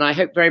Zoom. And I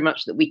hope very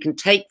much that we can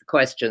take the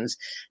questions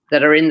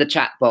that are in the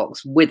chat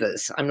box with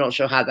us. I'm not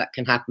sure how that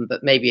can happen,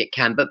 but maybe it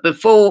can. But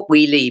before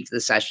we leave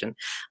the session,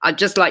 I'd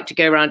just like to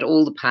go around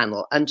all the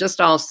panel and just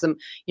ask them,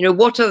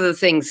 what are the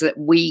things that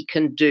we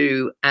can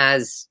do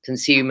as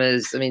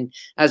consumers? I mean,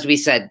 as we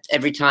said,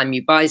 every time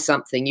you buy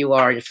something, you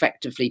are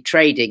effectively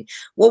trading.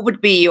 What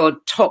would be your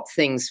top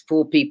things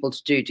for people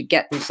to do to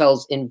get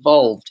themselves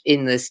involved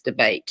in this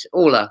debate?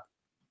 Ola.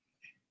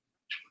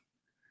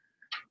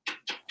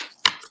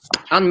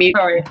 Unmute.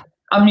 Sorry.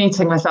 I'm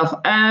muting myself.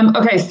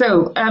 Okay,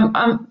 so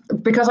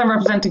because I'm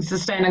representing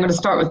Sustain, I'm going to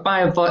start with buy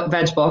a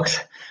veg box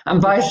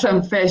and buy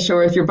some fish,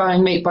 or if you're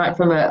buying meat, buy it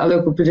from a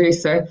local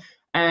producer.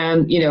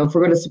 If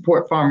we're going to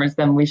support farmers,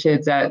 then we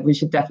should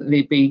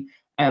definitely be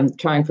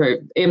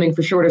aiming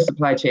for shorter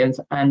supply chains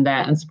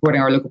and supporting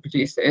our local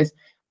producers.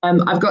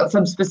 I've got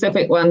some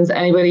specific ones.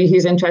 Anybody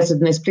who's interested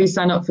in this, please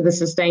sign up for the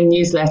Sustain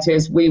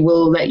newsletters. We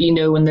will let you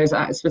know when there's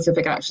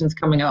specific actions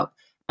coming up.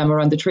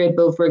 Around the trade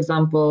bill, for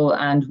example,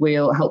 and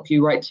we'll help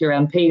you write to your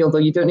MP, although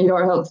you don't need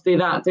our help to do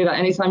that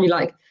anytime you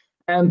like.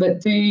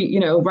 But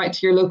do, write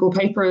to your local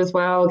paper as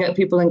well, get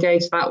people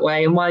engaged that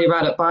way. And while you're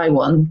at it, buy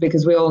one,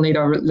 because we all need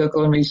our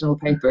local and regional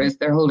papers.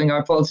 They're holding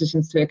our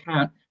politicians to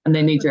account and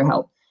they need your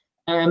help.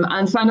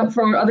 And sign up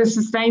for other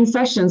sustained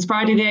sessions,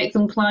 Friday the 8th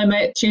on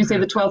climate, Tuesday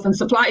the 12th on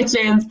supply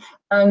chains,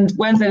 and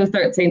Wednesday the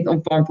 13th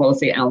on foreign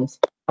policy. ELMS.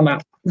 I'm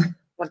out.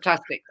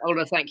 Fantastic.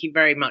 Ola, thank you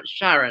very much.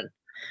 Sharon.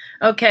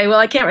 Okay, well,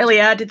 I can't really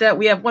add to that.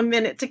 We have 1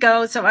 minute to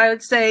go. So I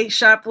would say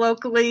shop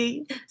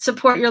locally,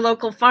 support your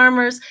local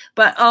farmers,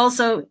 but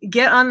also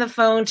get on the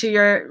phone to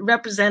your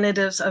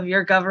representatives of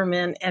your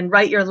government and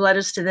write your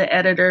letters to the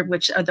editor,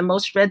 which are the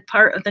most read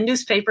part of the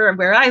newspaper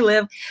where I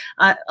live,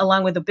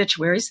 along with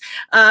obituaries.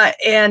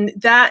 And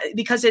that,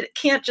 because it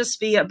can't just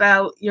be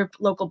about your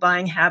local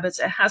buying habits,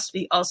 it has to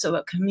be also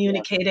about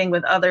communicating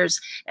with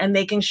others and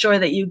making sure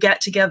that you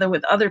get together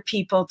with other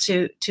people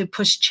to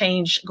push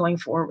change going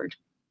forward.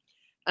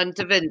 And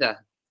Devinder.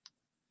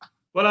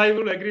 Well, I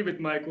will agree with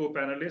my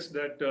co-panelists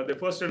that the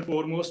first and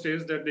foremost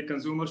is that the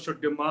consumer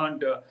should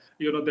demand,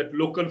 that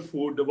local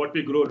food, what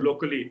we grow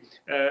locally,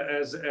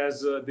 as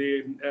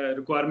the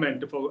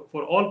requirement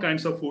for all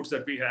kinds of foods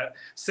that we have.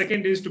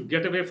 Second is to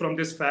get away from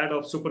this fad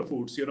of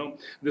superfoods,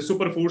 the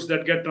superfoods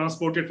that get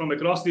transported from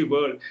across the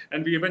world,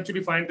 and we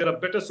eventually find there are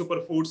better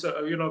superfoods,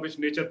 which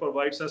nature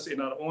provides us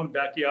in our own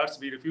backyards.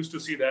 We refuse to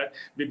see that.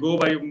 We go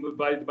by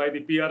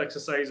the PR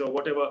exercise or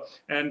whatever,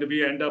 and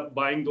we end up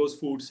buying those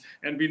foods,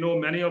 and we know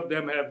many of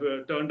them have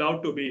turned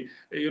out to be,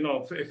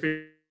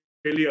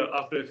 failure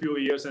after a few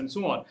years and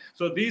so on.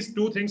 So these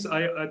two things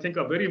I think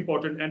are very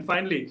important. And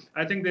finally,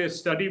 I think the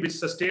study which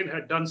Sustain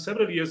had done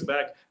several years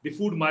back, the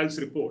Food Miles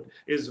report,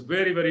 is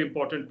very, very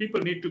important.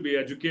 People need to be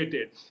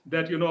educated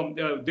that,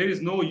 there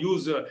is no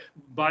use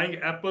buying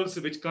apples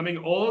which coming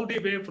all the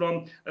way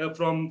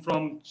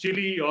from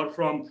Chile or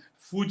from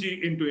Fuji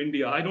into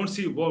India. I don't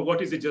see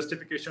what is the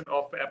justification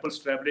of apples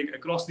traveling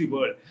across the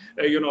world.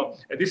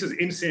 This is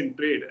insane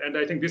trade, and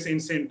I think this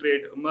insane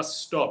trade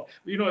must stop.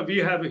 We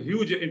have a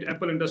huge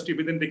apple industry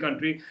within the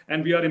country,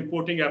 and we are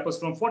importing apples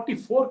from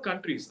 44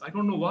 countries. I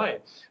don't know why.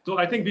 So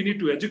I think we need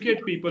to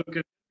educate people,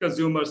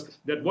 consumers,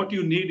 that what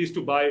you need is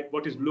to buy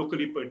what is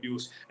locally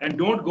produced, and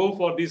don't go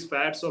for these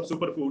fads of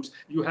superfoods.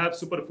 You have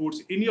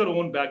superfoods in your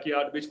own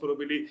backyard, which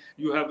probably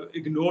you have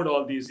ignored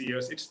all these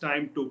years. It's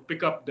time to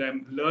pick up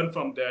them, learn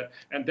from that,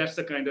 and that's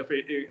the kind of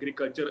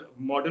agriculture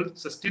model,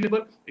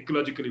 sustainable,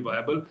 ecologically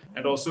viable,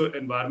 and also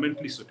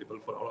environmentally suitable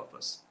for all of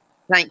us.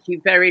 Thank you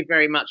very,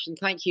 very much. And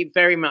thank you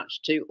very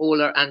much to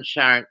Ola and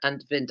Sharon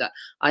and Devinder.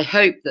 I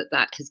hope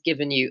that has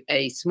given you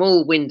a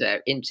small window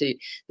into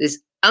this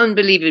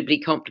unbelievably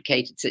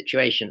complicated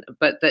situation,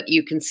 but that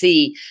you can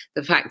see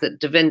the fact that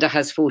Devinder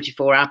has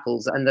 44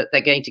 apples and that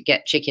they're going to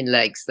get chicken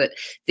legs, that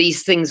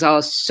these things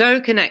are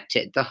so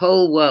connected. The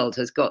whole world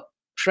has got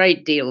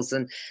trade deals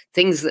and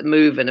things that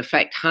move and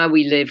affect how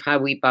we live, how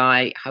we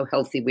buy, how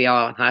healthy we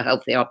are, and how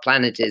healthy our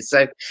planet is.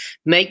 So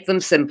make them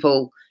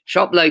simple,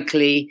 shop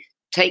locally,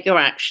 take your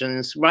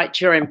actions, write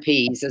to your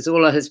MPs. As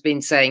Ola has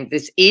been saying,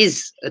 this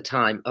is a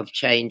time of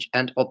change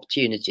and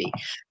opportunity.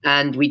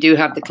 And we do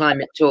have the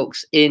climate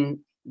talks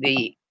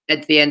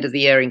at the end of the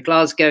year in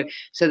Glasgow.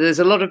 So there's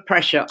a lot of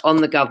pressure on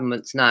the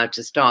governments now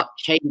to start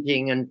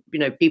changing, and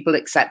people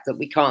accept that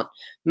we can't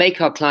make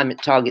our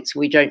climate targets if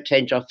we don't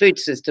change our food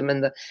system.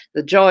 And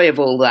the joy of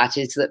all that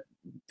is that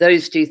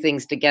those two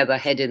things together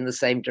head in the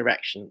same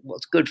direction.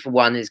 What's good for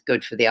one is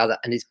good for the other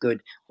and is good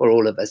for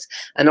all of us.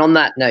 And on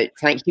that note,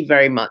 thank you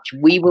very much.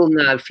 We will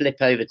now flip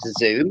over to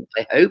Zoom,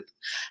 I hope,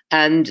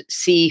 and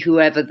see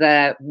whoever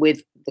there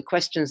with the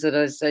questions that,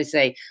 as I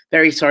say,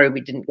 very sorry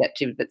we didn't get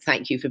to, but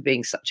thank you for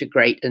being such a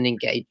great and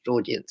engaged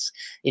audience.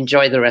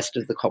 Enjoy the rest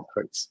of the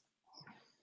conference.